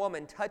unclean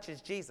woman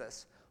touches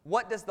Jesus,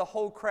 what does the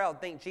whole crowd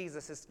think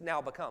Jesus has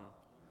now become?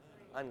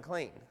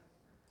 Unclean.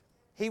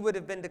 He would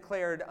have been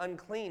declared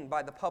unclean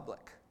by the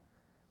public.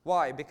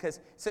 Why? Because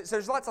so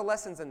there's lots of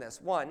lessons in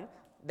this. One,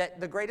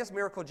 that the greatest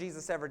miracle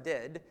Jesus ever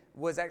did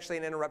was actually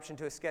an interruption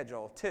to his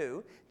schedule.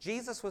 Two,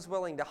 Jesus was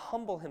willing to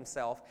humble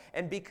himself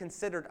and be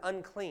considered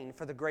unclean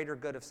for the greater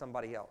good of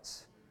somebody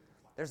else.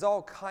 There's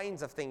all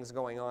kinds of things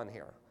going on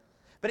here.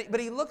 But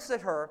he looks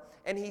at her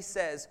and he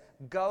says,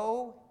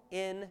 go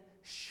in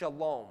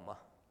shalom.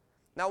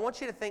 Now I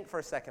want you to think for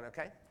a second,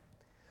 okay?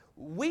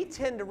 We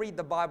tend to read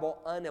the Bible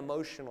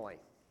unemotionally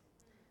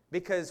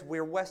because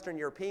we're Western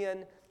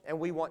European and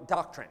we want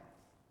doctrine.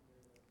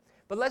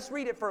 But let's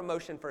read it for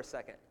emotion for a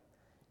second.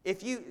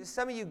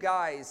 Some of you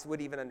guys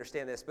would even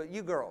understand this, but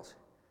you girls,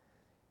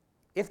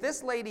 if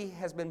this lady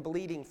has been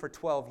bleeding for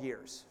 12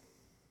 years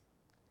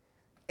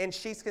and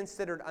she's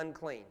considered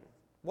unclean,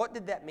 what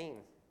did that mean?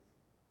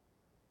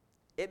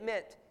 It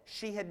meant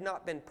she had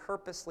not been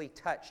purposely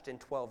touched in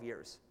 12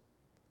 years.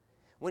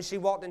 When she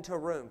walked into a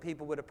room,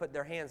 people would have put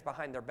their hands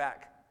behind their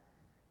back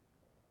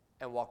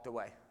and walked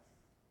away.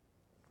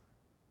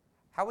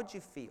 How would you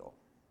feel?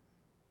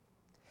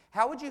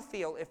 How would you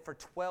feel if for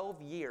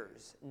 12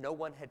 years no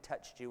one had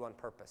touched you on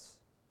purpose?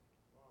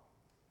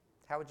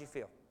 How would you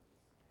feel?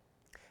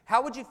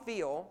 How would you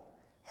feel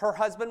her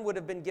husband would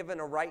have been given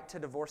a right to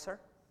divorce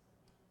her?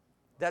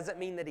 Doesn't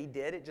mean that he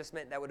did. It just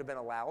meant that would have been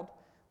allowed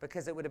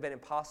because it would have been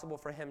impossible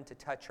for him to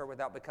touch her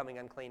without becoming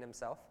unclean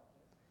himself.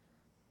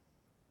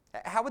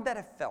 How would that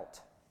have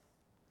felt?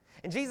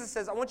 And Jesus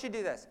says, I want you to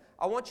do this.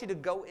 I want you to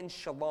go in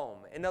shalom.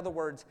 In other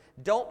words,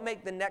 don't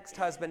make the next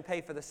husband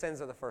pay for the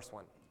sins of the first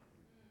one.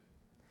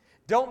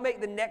 Don't make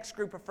the next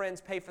group of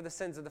friends pay for the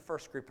sins of the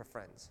first group of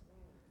friends.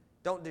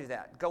 Don't do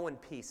that. Go in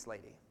peace,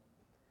 lady.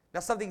 Now,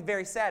 something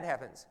very sad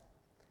happens.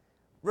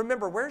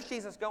 Remember, where's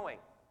Jesus going?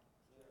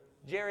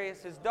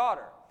 Jairus'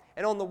 daughter.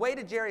 And on the way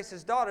to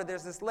Jairus' daughter,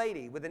 there's this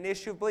lady with an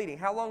issue of bleeding.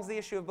 How long's the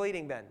issue of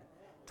bleeding been?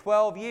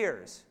 12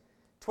 years.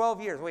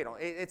 12 years. Wait,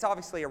 it's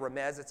obviously a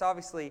remez. It's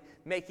obviously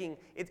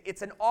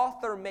it's an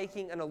author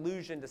making an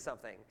allusion to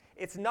something.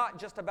 It's not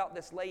just about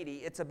this lady.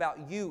 It's about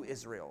you,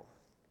 Israel.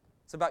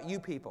 It's about you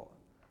people.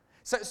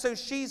 So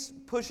she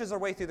pushes her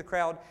way through the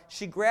crowd.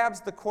 She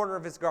grabs the corner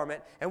of his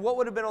garment. And what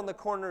would have been on the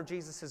corner of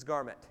Jesus'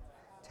 garment?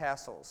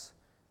 Tassels.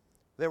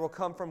 There will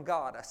come from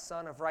God a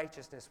son of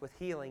righteousness with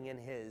healing in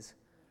his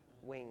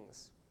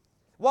wings.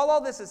 While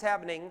all this is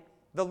happening,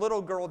 the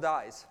little girl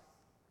dies.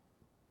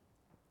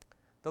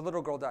 The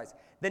little girl dies.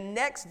 The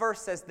next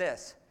verse says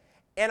this,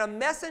 and a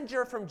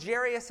messenger from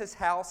Jairus'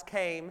 house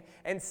came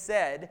and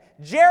said,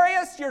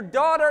 Jairus, your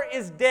daughter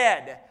is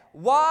dead.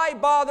 Why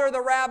bother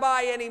the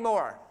rabbi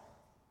anymore?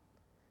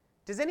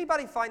 Does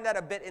anybody find that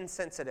a bit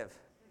insensitive?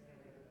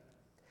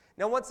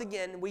 Now, once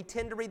again, we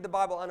tend to read the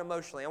Bible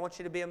unemotionally. I want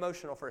you to be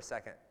emotional for a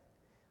second.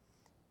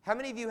 How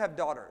many of you have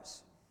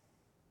daughters?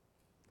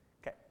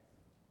 Okay.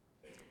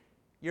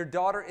 Your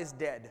daughter is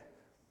dead.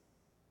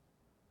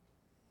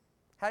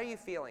 How are you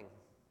feeling?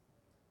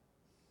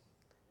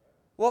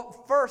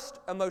 Well, first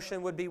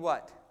emotion would be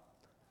what?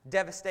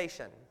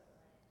 Devastation.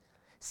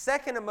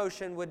 Second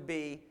emotion would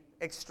be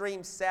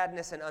extreme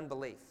sadness and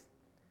unbelief.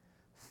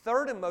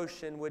 Third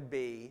emotion would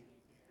be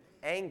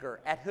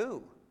anger. At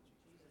who?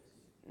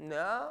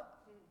 No,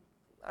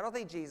 I don't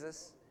think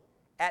Jesus.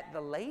 At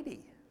the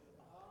lady.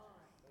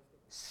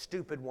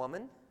 Stupid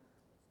woman.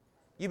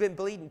 You've been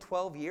bleeding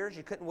 12 years.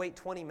 You couldn't wait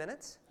 20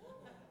 minutes?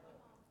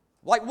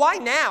 Like, why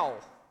now?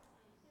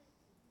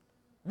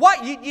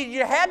 What?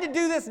 You had to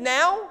do this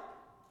now?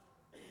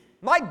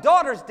 My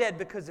daughter's dead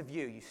because of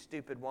you, you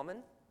stupid woman.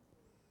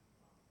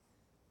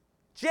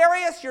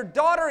 Jairus, your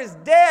daughter is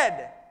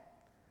dead.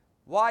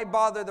 Why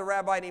bother the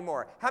rabbi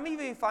anymore? How many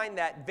of you find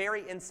that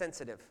very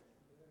insensitive?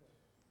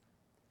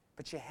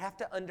 But you have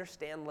to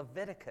understand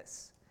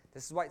Leviticus.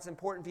 This is why it's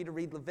important for you to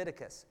read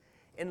Leviticus.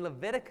 In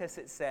Leviticus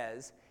it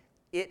says,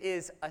 it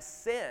is a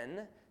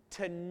sin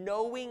to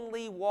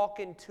knowingly walk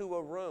into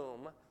a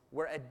room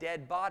where a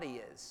dead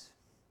body is.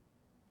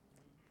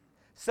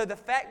 So the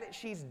fact that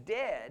she's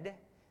dead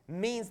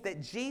means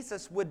that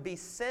Jesus would be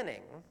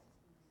sinning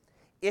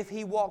if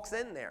he walks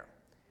in there.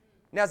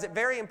 Now, is it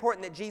very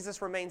important that Jesus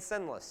remains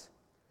sinless?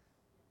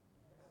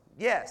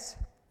 Yes.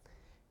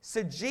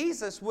 So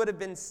Jesus would have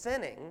been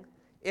sinning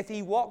if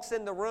he walks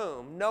in the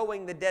room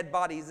knowing the dead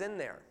body's in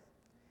there.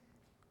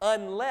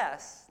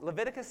 Unless,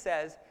 Leviticus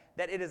says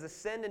that it is a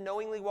sin to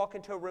knowingly walk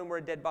into a room where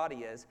a dead body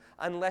is,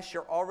 unless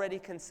you're already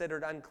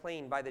considered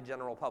unclean by the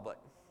general public.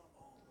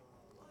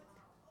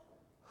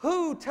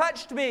 Who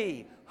touched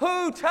me?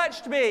 Who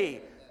touched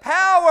me?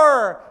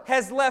 Power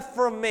has left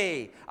from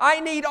me. I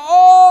need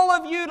all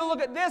of you to look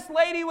at this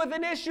lady with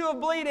an issue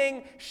of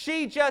bleeding.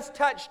 She just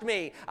touched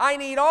me. I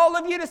need all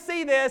of you to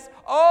see this.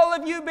 All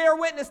of you bear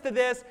witness to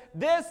this.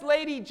 This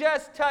lady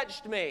just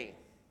touched me.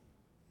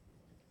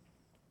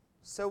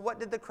 So what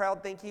did the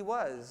crowd think he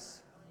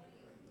was?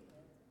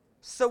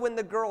 So when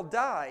the girl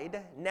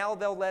died, now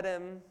they'll let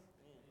him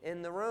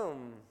in the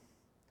room.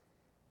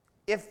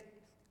 If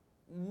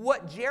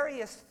what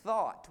Jairus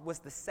thought was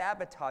the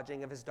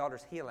sabotaging of his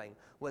daughter's healing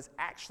was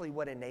actually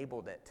what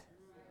enabled it.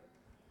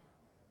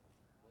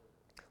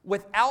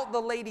 Without the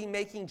lady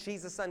making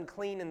Jesus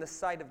unclean in the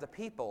sight of the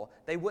people,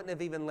 they wouldn't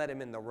have even let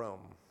him in the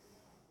room.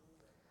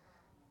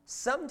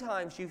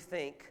 Sometimes you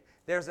think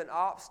there's an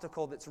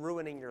obstacle that's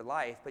ruining your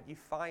life, but you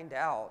find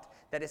out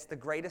that it's the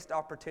greatest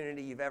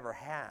opportunity you've ever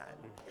had.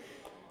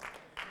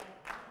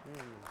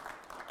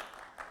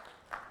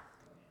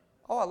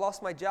 Oh, I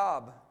lost my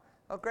job.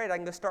 Oh, great, I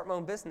can go start my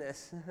own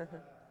business.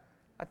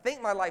 I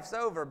think my life's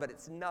over, but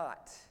it's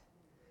not.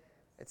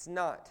 It's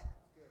not.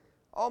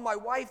 Oh, my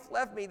wife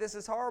left me. This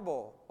is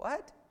horrible.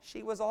 What?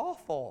 She was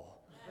awful.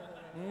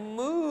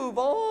 Move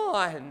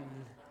on.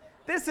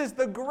 This is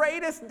the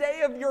greatest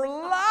day of your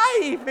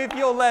life if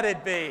you'll let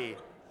it be.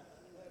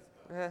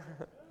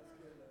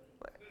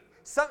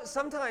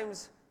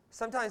 Sometimes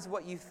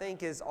what you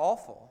think is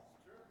awful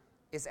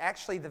is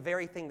actually the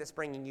very thing that's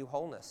bringing you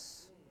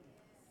wholeness.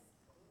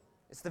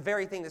 It's the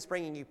very thing that's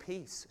bringing you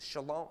peace,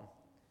 shalom.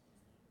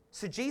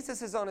 So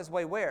Jesus is on his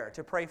way where?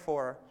 To pray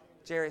for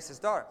Jairus'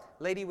 daughter.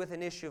 Lady with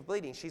an issue of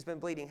bleeding. She's been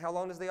bleeding. How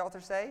long does the author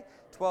say?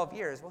 12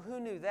 years. Well, who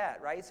knew that,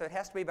 right? So it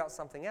has to be about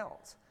something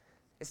else.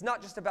 It's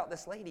not just about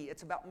this lady.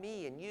 It's about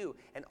me and you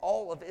and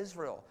all of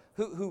Israel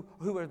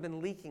who have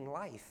been leaking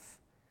life.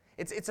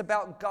 It's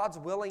about God's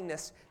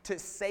willingness to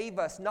save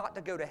us, not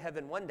to go to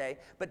heaven one day,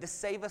 but to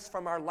save us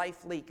from our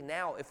life leak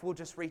now if we'll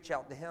just reach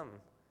out to him.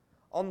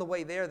 On the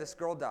way there, this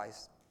girl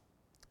dies.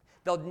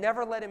 They'll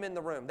never let him in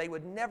the room. They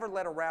would never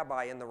let a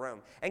rabbi in the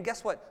room. And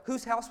guess what?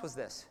 Whose house was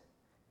this?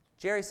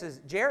 Jairus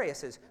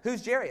is.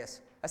 Who's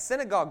Jairus? A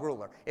synagogue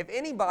ruler. If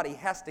anybody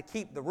has to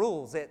keep the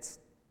rules, it's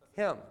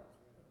him.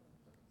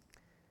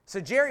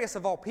 So Jairus,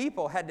 of all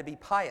people, had to be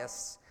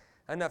pious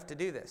enough to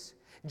do this.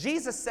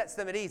 Jesus sets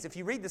them at ease. If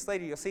you read this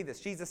later, you'll see this.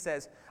 Jesus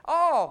says,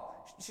 oh,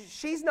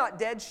 she's not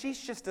dead.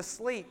 She's just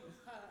asleep.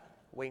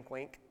 Wink,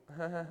 wink.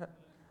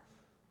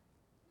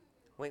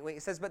 Wink, wink.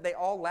 It says, but they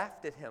all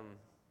laughed at him.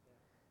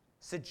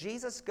 So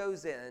Jesus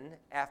goes in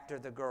after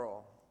the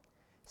girl.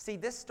 See,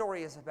 this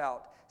story is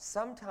about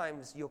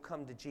sometimes you'll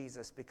come to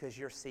Jesus because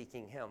you're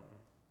seeking him.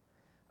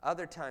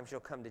 Other times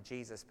you'll come to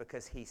Jesus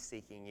because he's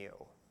seeking you.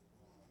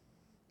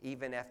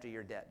 Even after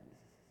you're dead,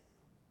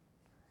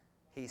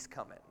 he's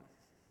coming.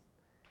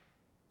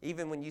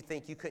 Even when you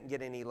think you couldn't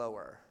get any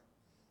lower,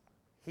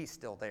 he's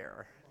still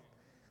there.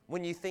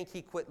 When you think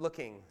he quit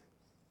looking,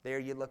 there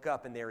you look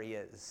up and there he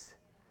is.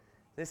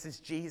 This is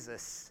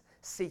Jesus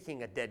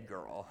seeking a dead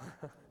girl.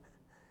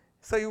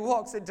 So he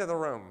walks into the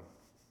room.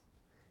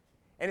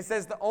 And it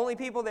says the only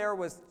people there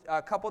was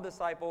a couple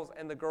disciples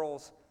and the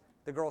girl's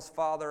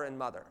father and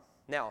mother.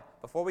 Now,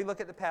 before we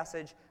look at the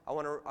passage, I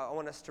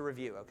want us to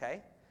review,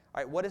 okay?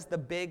 All right, what is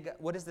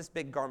this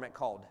big garment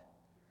called?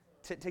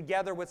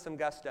 Together with some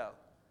gusto.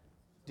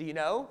 Do you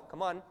know?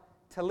 Come on.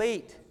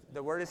 Talit.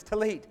 The word is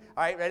talit.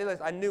 All right, ready?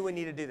 I knew we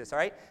needed to do this, all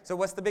right? So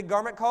what's the big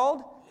garment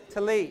called?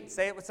 Talit.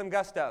 Say it with some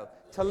gusto.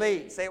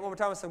 Talit. Say it one more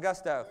time with some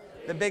gusto.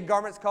 The big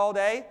garment's called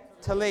a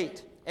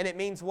talit. And it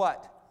means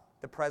what?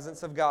 The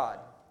presence of God.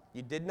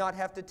 You did not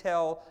have to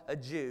tell a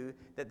Jew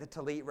that the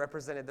talit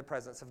represented the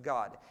presence of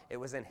God. It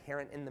was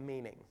inherent in the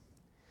meaning.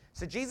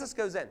 So Jesus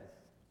goes in.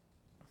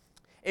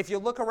 If you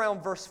look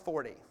around verse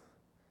 40,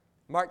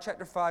 Mark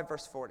chapter 5,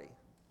 verse 40.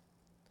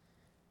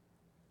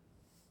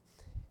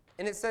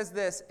 And it says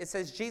this, it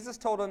says, Jesus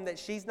told him that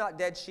she's not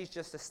dead, she's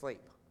just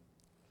asleep.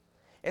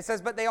 It says,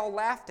 but they all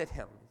laughed at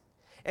him.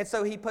 And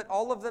so he put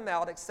all of them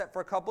out except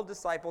for a couple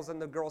disciples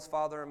and the girl's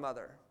father and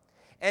mother.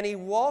 And he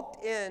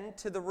walked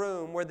into the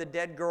room where the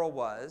dead girl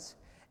was,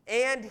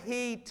 and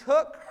he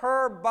took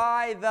her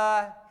by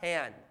the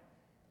hand.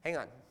 Hang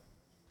on.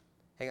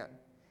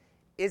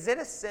 Is it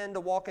a sin to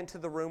walk into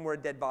the room where a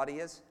dead body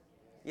is?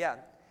 Yeah.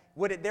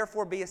 Would it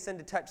therefore be a sin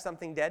to touch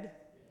something dead?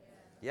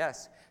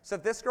 Yes. So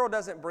if this girl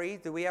doesn't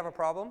breathe, do we have a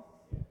problem?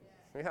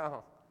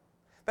 Yeah.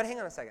 But hang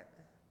on a second.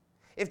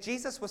 If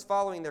Jesus was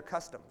following their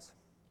customs,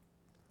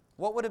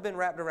 what would have been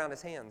wrapped around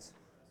his hands?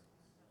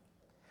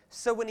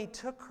 So when he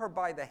took her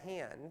by the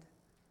hand,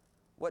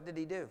 what did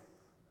he do?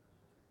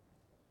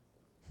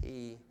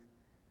 He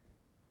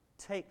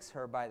takes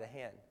her by the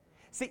hand.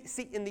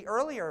 See, in the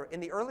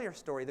earlier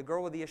story, the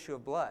girl with the issue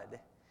of blood,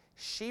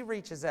 she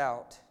reaches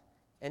out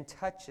and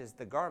touches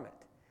the garment.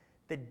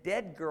 The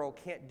dead girl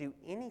can't do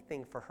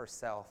anything for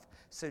herself,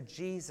 so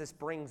Jesus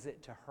brings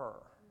it to her.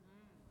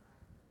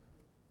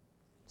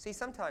 See,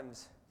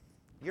 sometimes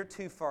you're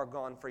too far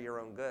gone for your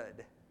own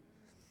good.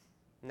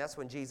 And that's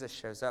when Jesus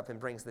shows up and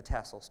brings the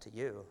tassels to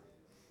you.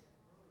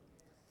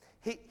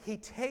 He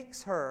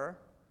takes her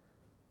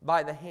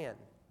by the hand.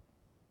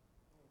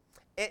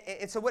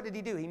 And so what did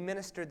he do? He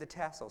ministered the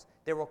tassels.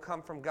 There will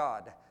come from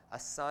God a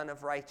son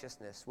of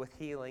righteousness with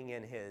healing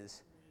in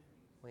his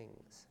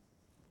wings.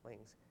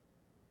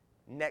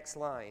 Next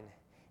line.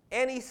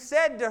 And he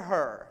said to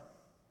her,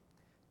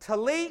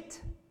 Talit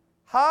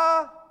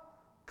ha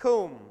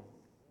cum.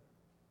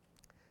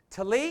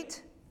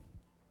 Talit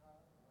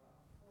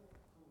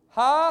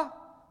ha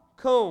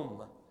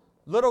cum.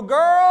 Little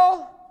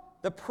girl,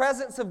 the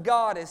presence of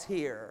God is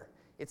here.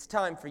 It's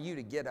time for you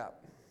to get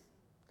up.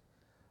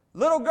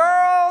 Little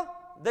girl,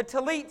 the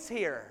talit's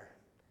here.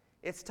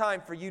 It's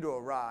time for you to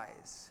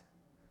arise.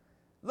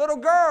 Little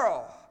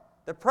girl,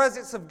 the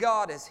presence of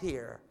God is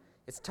here.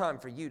 It's time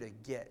for you to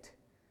get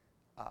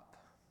up.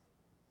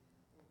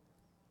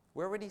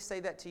 Where would he say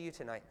that to you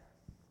tonight?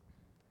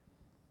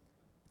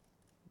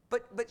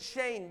 But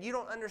Shane, you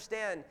don't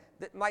understand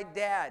that my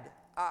dad,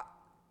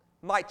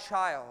 my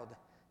child,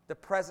 the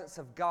presence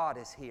of God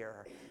is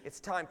here.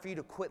 It's time for you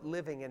to quit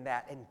living in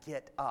that and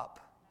get up.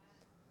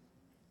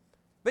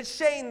 But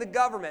Shane, the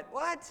government,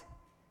 what?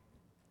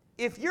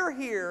 If you're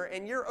here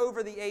and you're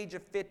over the age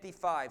of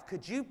 55,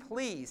 could you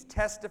please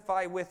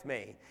testify with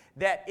me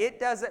that it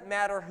doesn't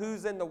matter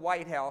who's in the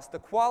White House, the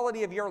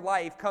quality of your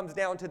life comes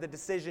down to the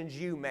decisions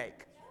you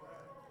make.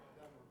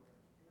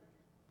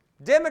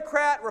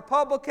 Democrat,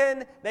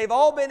 Republican, they've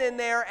all been in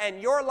there and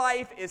your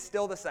life is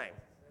still the same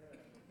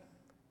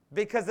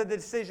because of the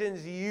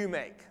decisions you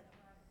make.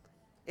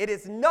 It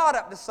is not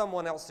up to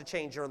someone else to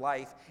change your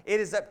life. It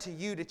is up to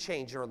you to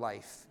change your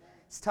life.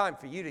 It's time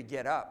for you to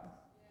get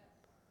up.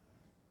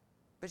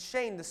 But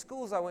Shane, the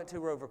schools I went to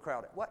were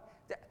overcrowded. What?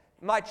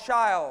 My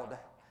child,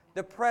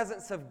 the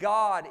presence of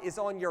God is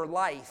on your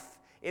life.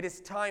 It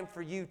is time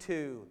for you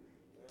to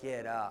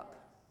get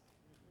up.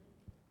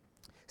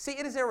 See,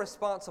 it is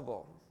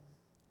irresponsible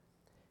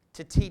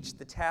to teach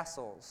the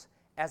tassels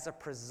as a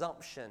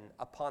presumption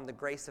upon the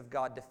grace of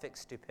God to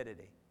fix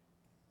stupidity.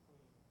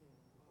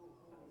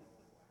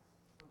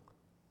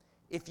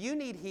 If you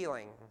need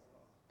healing,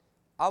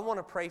 I want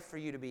to pray for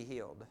you to be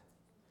healed.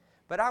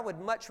 But I would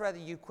much rather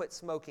you quit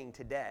smoking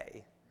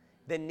today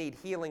than need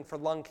healing for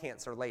lung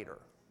cancer later.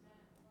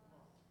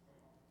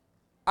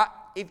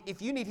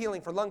 If you need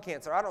healing for lung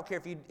cancer, I don't care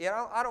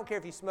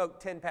if you smoke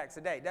 10 packs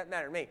a day. It doesn't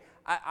matter to me.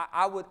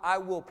 I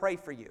will pray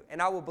for you,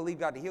 and I will believe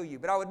God to heal you.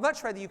 But I would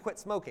much rather you quit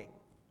smoking.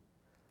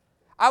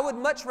 I would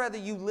much rather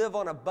you live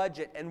on a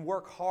budget and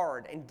work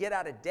hard and get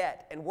out of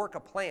debt and work a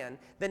plan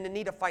than to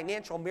need a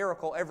financial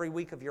miracle every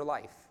week of your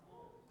life.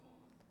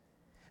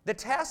 The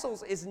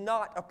tassels is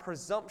not a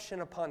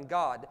presumption upon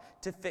God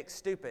to fix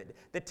stupid.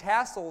 The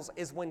tassels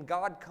is when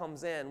God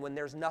comes in when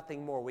there's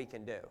nothing more we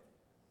can do.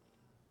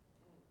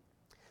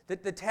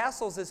 The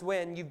tassels is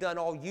when you've done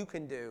all you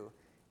can do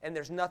and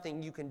there's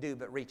nothing you can do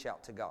but reach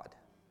out to God.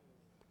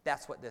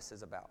 That's what this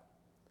is about.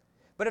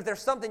 But if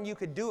there's something you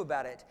could do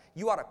about it,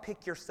 you ought to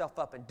pick yourself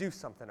up and do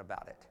something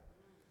about it.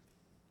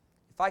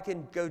 If I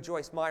can go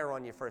Joyce Meyer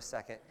on you for a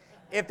second.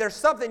 If there's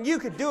something you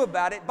could do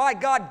about it, by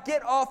God,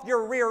 get off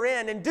your rear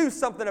end and do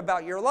something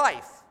about your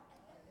life.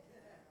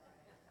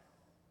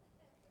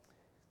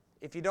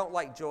 If you don't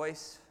like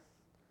Joyce,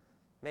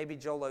 maybe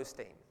Joel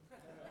Osteen.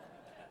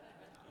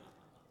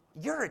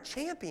 You're a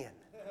champion.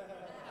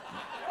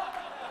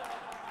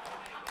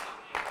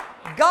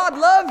 God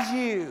loves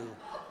you.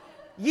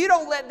 You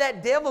don't let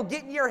that devil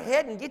get in your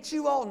head and get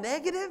you all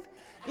negative.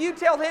 You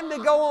tell him to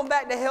go on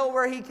back to hell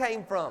where he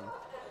came from.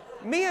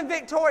 Me and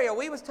Victoria,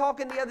 we was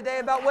talking the other day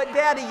about what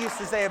Daddy used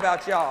to say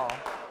about y'all.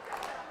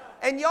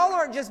 And y'all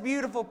aren't just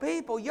beautiful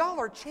people, y'all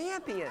are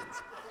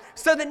champions.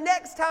 So the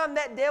next time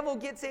that devil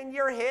gets in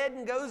your head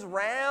and goes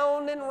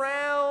round and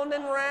round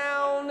and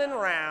round and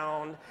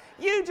round,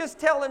 you just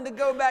tell him to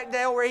go back to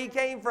hell where he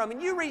came from.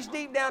 And you reach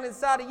deep down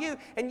inside of you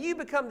and you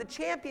become the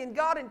champion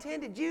God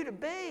intended you to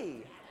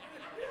be.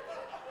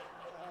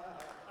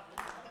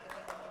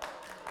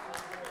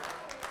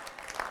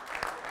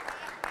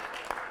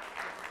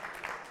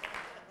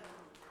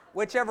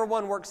 Whichever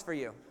one works for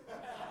you.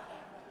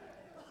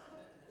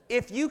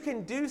 If you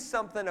can do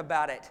something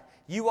about it,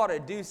 you ought to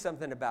do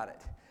something about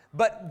it.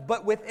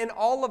 But within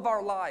all of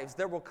our lives,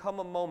 there will come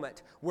a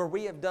moment where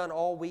we have done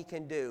all we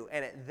can do,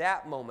 and at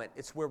that moment,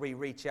 it's where we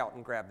reach out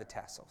and grab the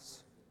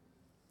tassels.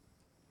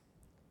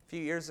 A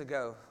few years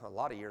ago, a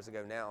lot of years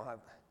ago now,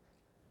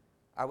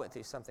 I went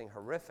through something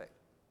horrific.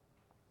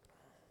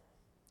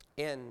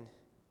 And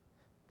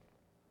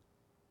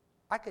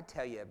I could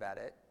tell you about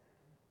it,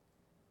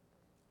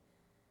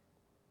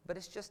 but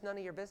it's just none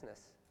of your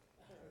business.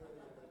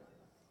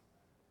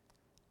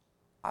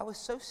 I was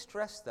so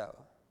stressed, though,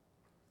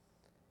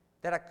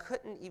 that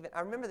I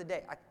remember the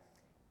day,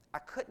 I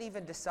couldn't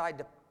even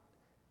decide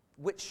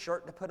which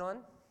shirt to put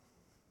on.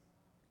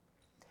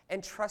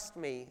 And trust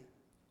me,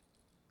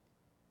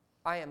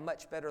 I am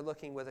much better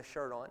looking with a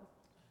shirt on.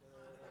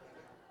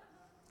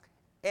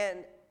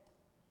 And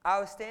I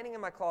was standing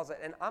in my closet,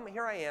 and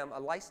here I am, a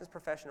licensed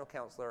professional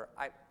counselor.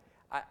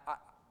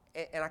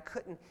 And I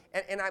couldn't,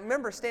 and I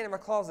remember standing in my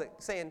closet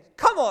saying,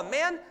 "Come on,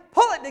 man,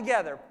 pull it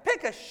together,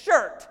 pick a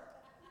shirt."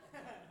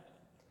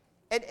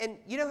 And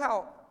you know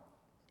how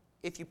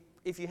if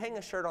you hang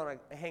a shirt on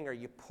a hanger,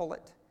 you pull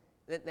it,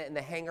 and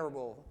the hanger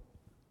will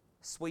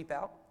sweep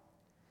out?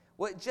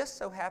 Well, it just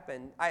so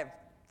happened, I have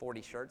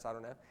 40 shirts, I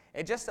don't know.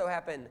 It just so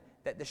happened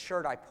that the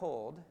shirt I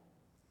pulled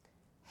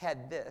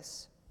had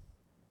this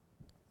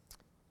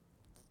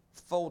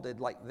folded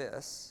like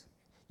this.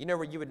 You know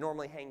where you would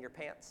normally hang your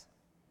pants?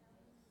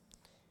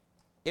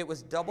 It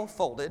was double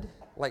folded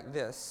like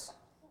this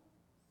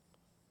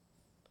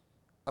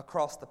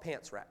across the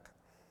pants rack.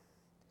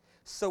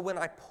 So when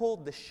I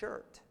pulled the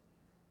shirt,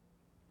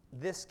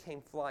 this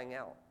came flying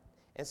out.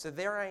 And so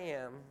there I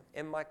am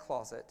in my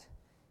closet,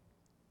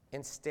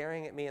 and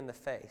staring at me in the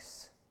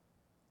face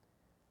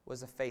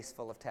was a face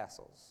full of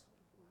tassels.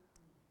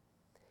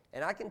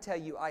 And I can tell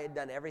you I had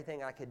done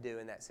everything I could do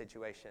in that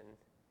situation,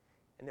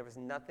 and there was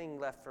nothing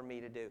left for me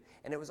to do.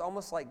 And it was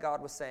almost like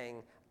God was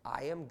saying,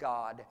 I am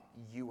God,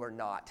 you are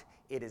not.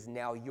 It is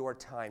now your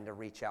time to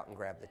reach out and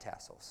grab the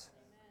tassels.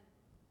 Amen.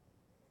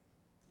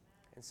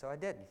 And so I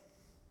did.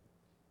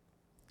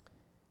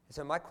 And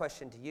so my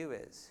question to you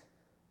is,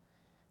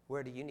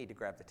 where do you need to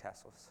grab the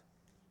tassels?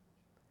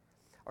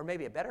 Or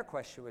maybe a better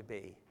question would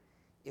be,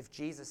 if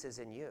Jesus is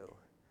in you,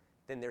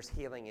 then there's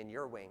healing in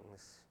your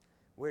wings.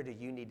 Where do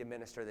you need to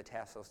minister the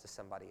tassels to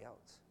somebody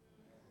else?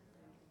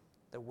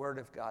 The Word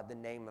of God, the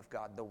name of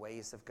God, the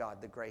ways of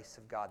God, the grace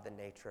of God, the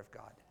nature of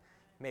God.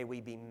 May we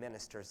be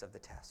ministers of the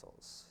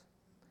tassels.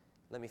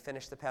 Let me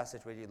finish the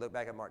passage with you. Look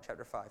back at Mark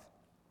chapter 5.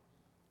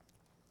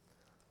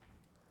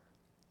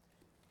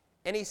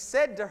 And he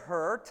said to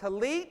her,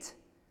 Talit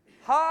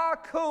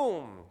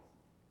hakum.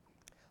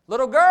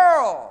 Little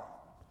girl,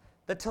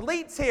 the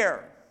Talit's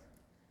here.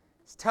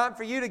 It's time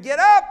for you to get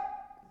up.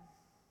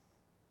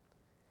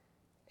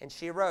 And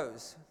she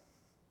arose.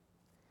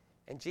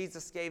 And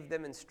Jesus gave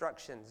them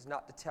instructions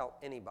not to tell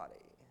anybody.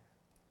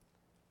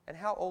 And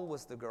how old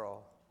was the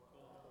girl?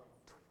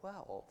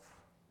 12.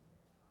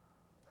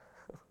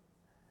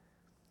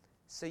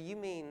 So you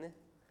mean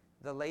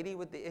the lady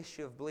with the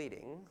issue of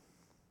bleeding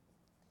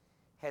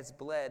has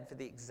bled for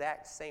the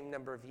exact same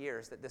number of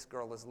years that this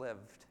girl has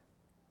lived.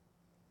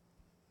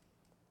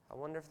 I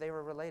wonder if they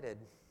were related.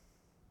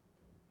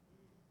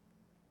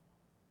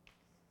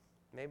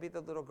 Maybe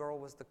the little girl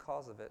was the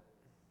cause of it.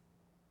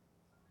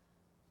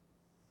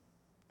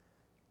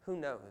 Who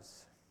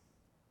knows?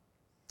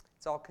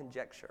 It's all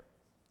conjecture.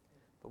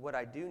 But what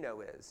I do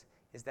know is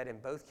that in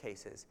both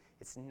cases,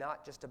 it's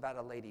not just about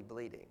a lady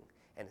bleeding,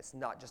 and it's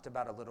not just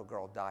about a little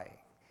girl dying.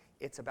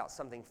 It's about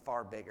something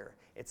far bigger.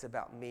 It's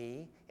about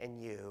me and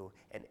you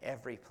and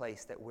every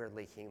place that we're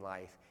leaking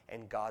life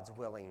and God's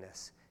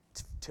willingness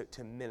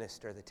to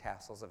minister the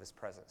tassels of his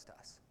presence to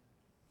us.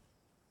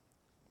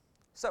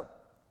 So,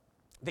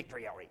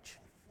 Victory Outreach.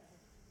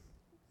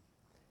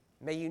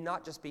 May you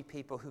not just be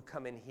people who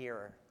come in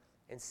here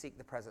and seek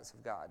the presence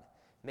of God.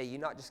 May you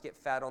not just get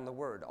fat on the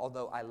word,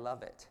 although I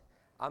love it.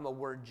 I'm a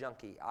word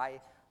junkie.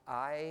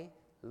 I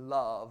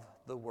love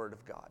the word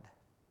of God.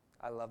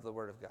 I love the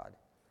word of God.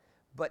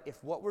 But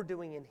if what we're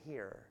doing in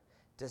here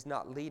does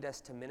not lead us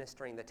to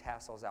ministering the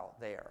tassels out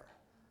there,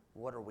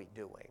 what are we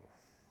doing?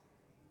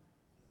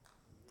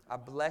 I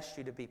bless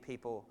you to be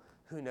people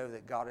who know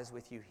that God is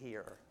with you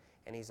here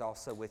and he's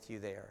also with you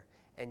there.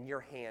 And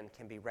your hand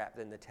can be wrapped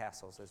in the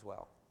tassels as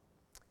well.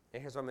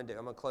 And here's what I'm going to do.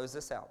 I'm going to close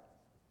this out.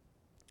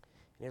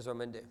 And here's what I'm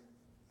going to do.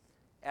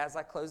 As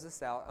I close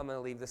this out, I'm going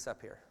to leave this up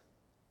here.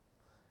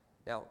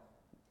 Now,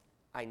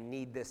 I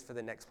need this for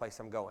the next place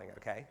I'm going,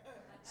 okay?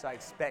 So I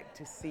expect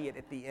to see it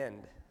at the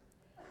end.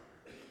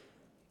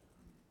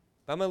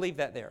 But I'm going to leave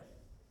that there.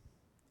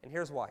 And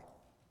here's why.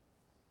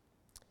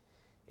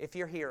 If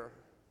you're here,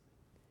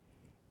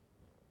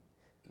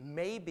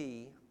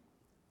 maybe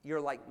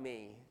you're like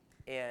me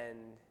and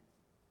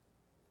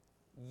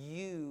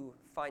you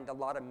find a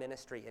lot of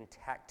ministry in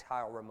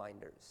tactile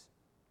reminders.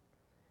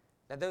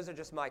 Now, those are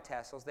just my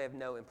tassels. They have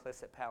no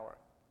implicit power.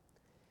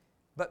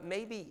 But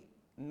maybe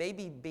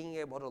being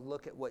able to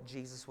look at what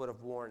Jesus would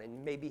have worn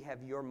and maybe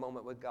have your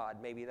moment with God,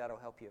 maybe that'll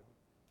help you.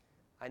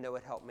 I know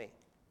it helped me.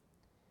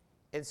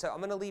 And so I'm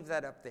going to leave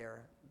that up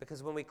there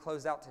because when we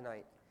close out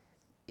tonight,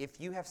 if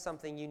you have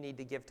something you need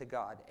to give to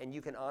God and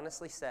you can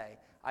honestly say,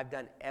 I've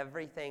done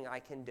everything I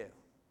can do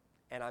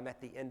and I'm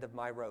at the end of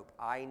my rope,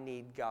 I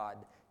need God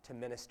to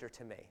minister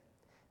to me.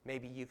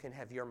 Maybe you can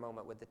have your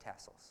moment with the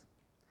tassels.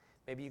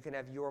 Maybe you can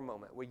have your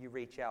moment where you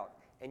reach out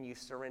and you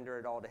surrender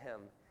it all to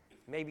him.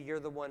 Maybe you're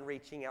the one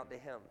reaching out to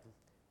him,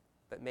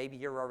 but maybe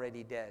you're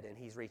already dead and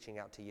he's reaching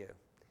out to you.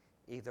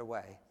 Either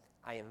way,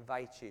 I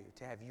invite you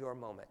to have your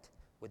moment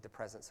with the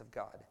presence of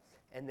God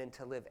and then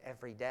to live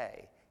every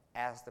day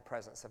as the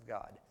presence of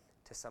God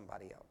to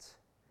somebody else.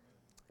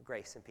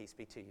 Grace and peace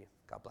be to you.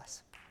 God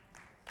bless.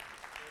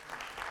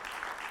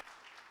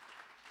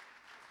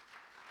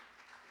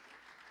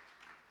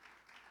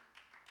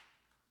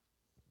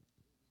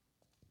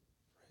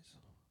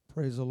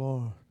 Praise the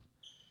Lord.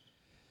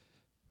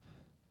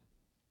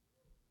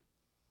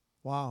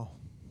 Wow.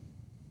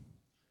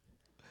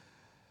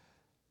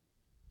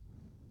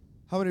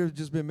 How many have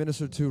just been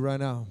ministered to right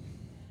now?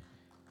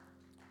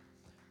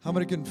 How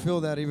many can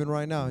feel that even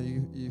right now?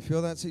 You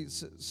feel that? See,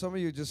 some of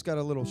you just got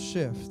a little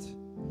shift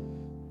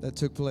that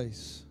took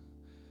place.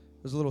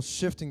 There's a little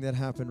shifting that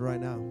happened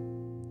right now.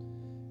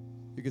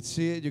 You could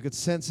see it. You could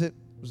sense it.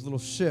 There's a little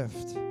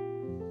shift.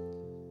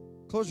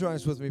 Close your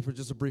eyes with me for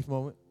just a brief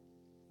moment.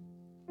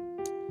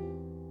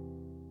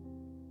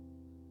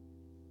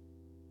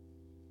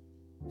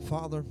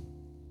 Father,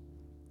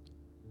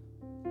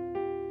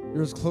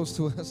 you're as close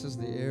to us as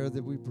the air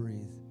that we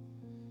breathe.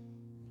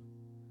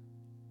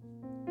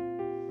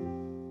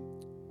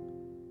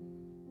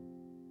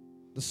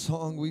 The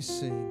song we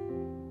sing,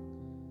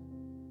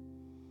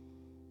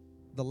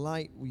 the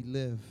light we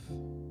live.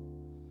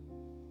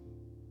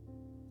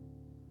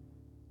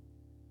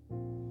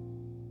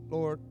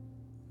 Lord,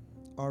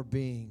 our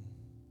being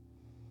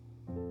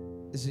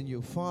is in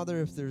you. Father,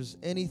 if there's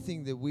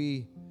anything that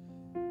we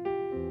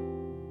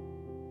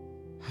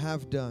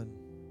have done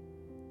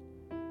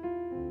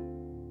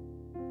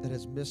that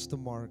has missed the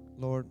mark,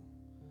 Lord,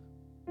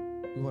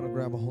 we want to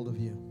grab a hold of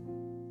you.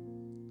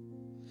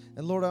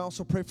 And Lord, I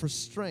also pray for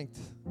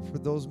strength for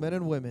those men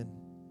and women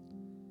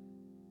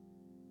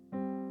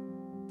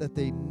that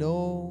they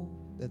know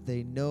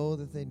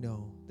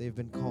they've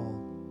been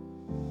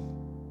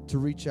called to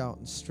reach out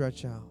and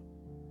stretch out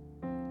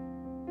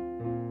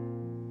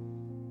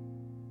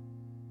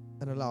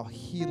and allow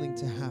healing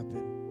to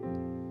happen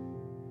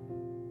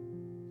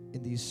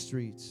in these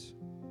streets.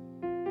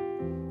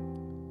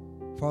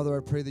 Father, I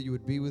pray that you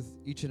would be with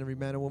each and every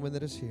man and woman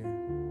that is here.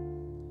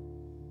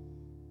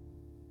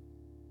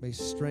 May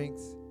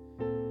strength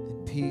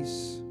and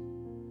peace,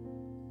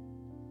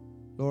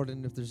 Lord,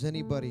 and if there's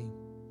anybody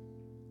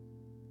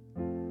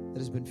that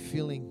has been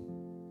feeling,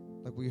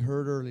 like we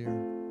heard earlier,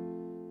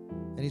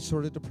 any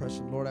sort of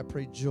depression, Lord, I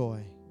pray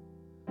joy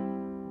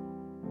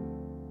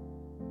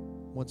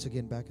once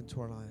again back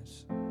into our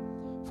lives.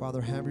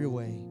 Father, have your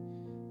way.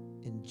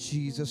 In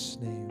Jesus'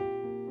 name,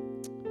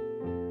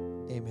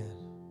 amen.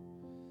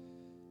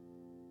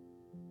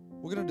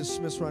 We're going to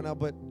dismiss right now,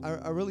 but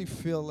I really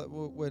feel that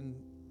when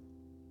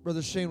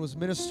Brother Shane was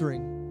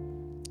ministering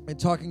and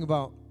talking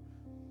about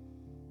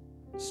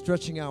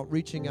stretching out,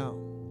 reaching out.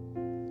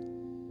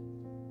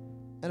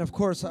 And of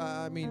course,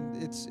 I mean,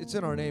 it's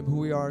in our name, who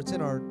we are. It's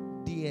in our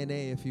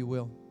DNA, if you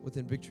will,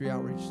 within Victory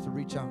Outreach to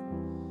reach out.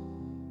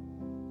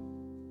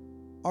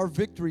 Our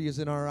victory is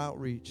in our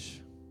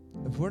outreach.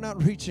 If we're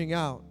not reaching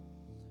out,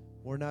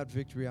 we're not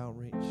Victory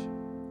Outreach.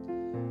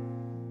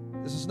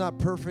 This is not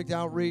perfect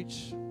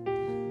outreach.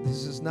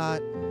 This is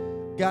not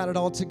got it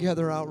all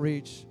together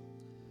outreach.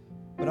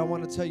 But I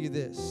want to tell you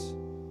this.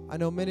 I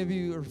know many of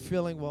you are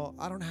feeling, well,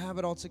 I don't have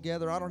it all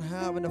together. I don't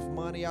have enough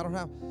money. I don't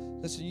have.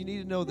 Listen, you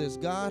need to know this.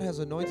 God has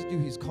anointed you.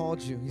 He's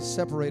called you. He's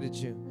separated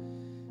you.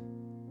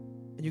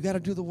 And you got to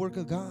do the work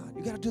of God.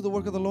 You got to do the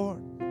work of the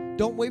Lord.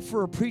 Don't wait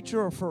for a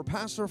preacher or for a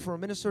pastor or for a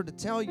minister to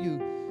tell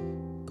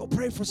you, go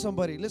pray for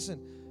somebody. Listen,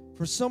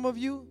 for some of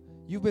you,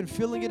 you've been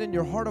feeling it in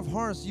your heart of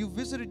hearts. You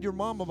visited your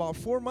mom about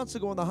 4 months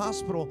ago in the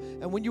hospital,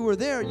 and when you were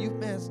there, you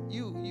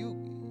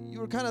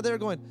were kind of there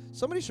going,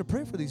 somebody should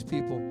pray for these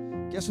people.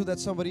 Guess who that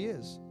somebody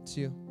is? It's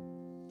you.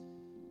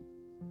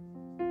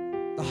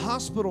 The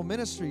hospital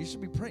ministry, you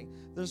should be praying.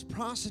 There's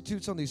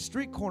prostitutes on these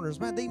street corners.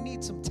 Man, they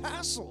need some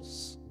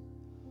tassels.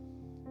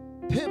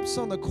 Pimps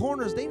on the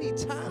corners, they need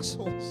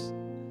tassels.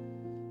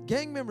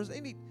 Gang members,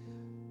 they need.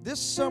 This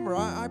summer,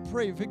 I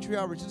pray, Victory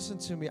Outreach, listen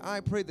to me. I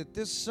pray that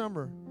this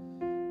summer,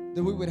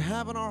 that we would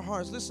have in our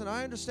hearts. Listen,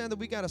 I understand that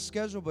we got a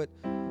schedule, but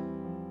we're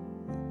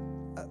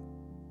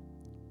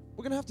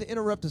going to have to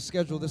interrupt the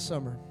schedule this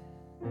summer.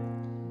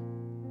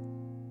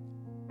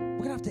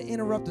 We're going to have to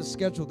interrupt the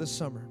schedule this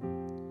summer.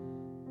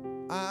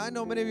 I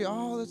know many of you,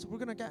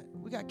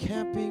 we got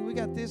camping, we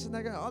got this and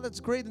that. Oh, that's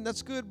great and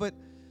that's good, but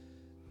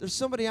there's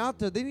somebody out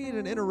there, they need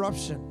an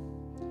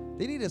interruption.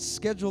 They need a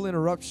schedule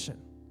interruption.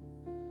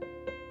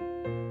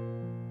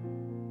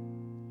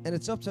 And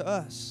it's up to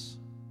us.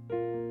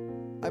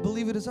 I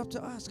believe it is up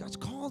to us. God's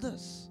called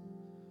us.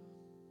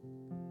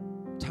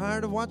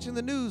 Tired of watching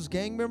the news.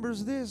 Gang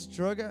members this,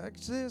 drug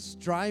addicts this,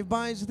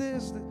 drive-bys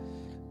this.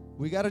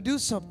 We got to do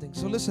something.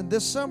 So listen,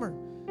 this summer,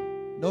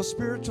 no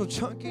spiritual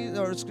junkies,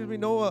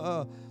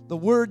 the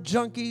word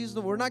junkies.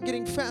 We're not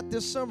getting fat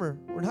this summer.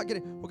 We're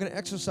going to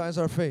exercise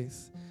our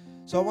faith.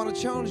 So I want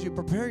to challenge you,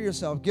 prepare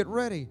yourself, get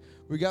ready.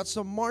 We got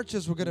some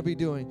marches we're going to be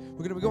doing. We're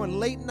going to be going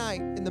late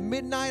night, in the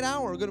midnight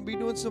hour. We're going to be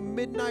doing some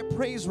midnight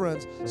praise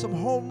runs, some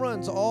home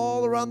runs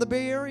all around the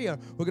Bay Area.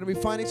 We're going to be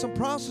finding some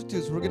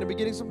prostitutes. We're going to be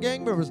getting some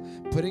gang members,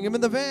 putting them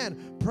in the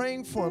van,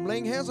 praying for them,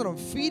 laying hands on them,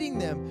 feeding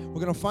them.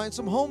 We're going to find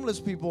some homeless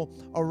people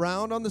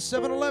around on the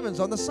 7-Elevens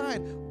on the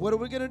side. What are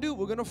we going to do?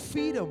 We're going to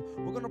feed them.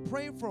 We're going to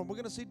pray for them. We're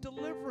going to see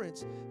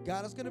deliverance.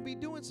 God is going to be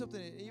doing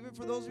something. Even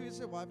for those of you who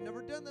say, well, I've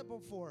never done that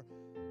before.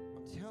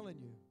 I'm telling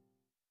you,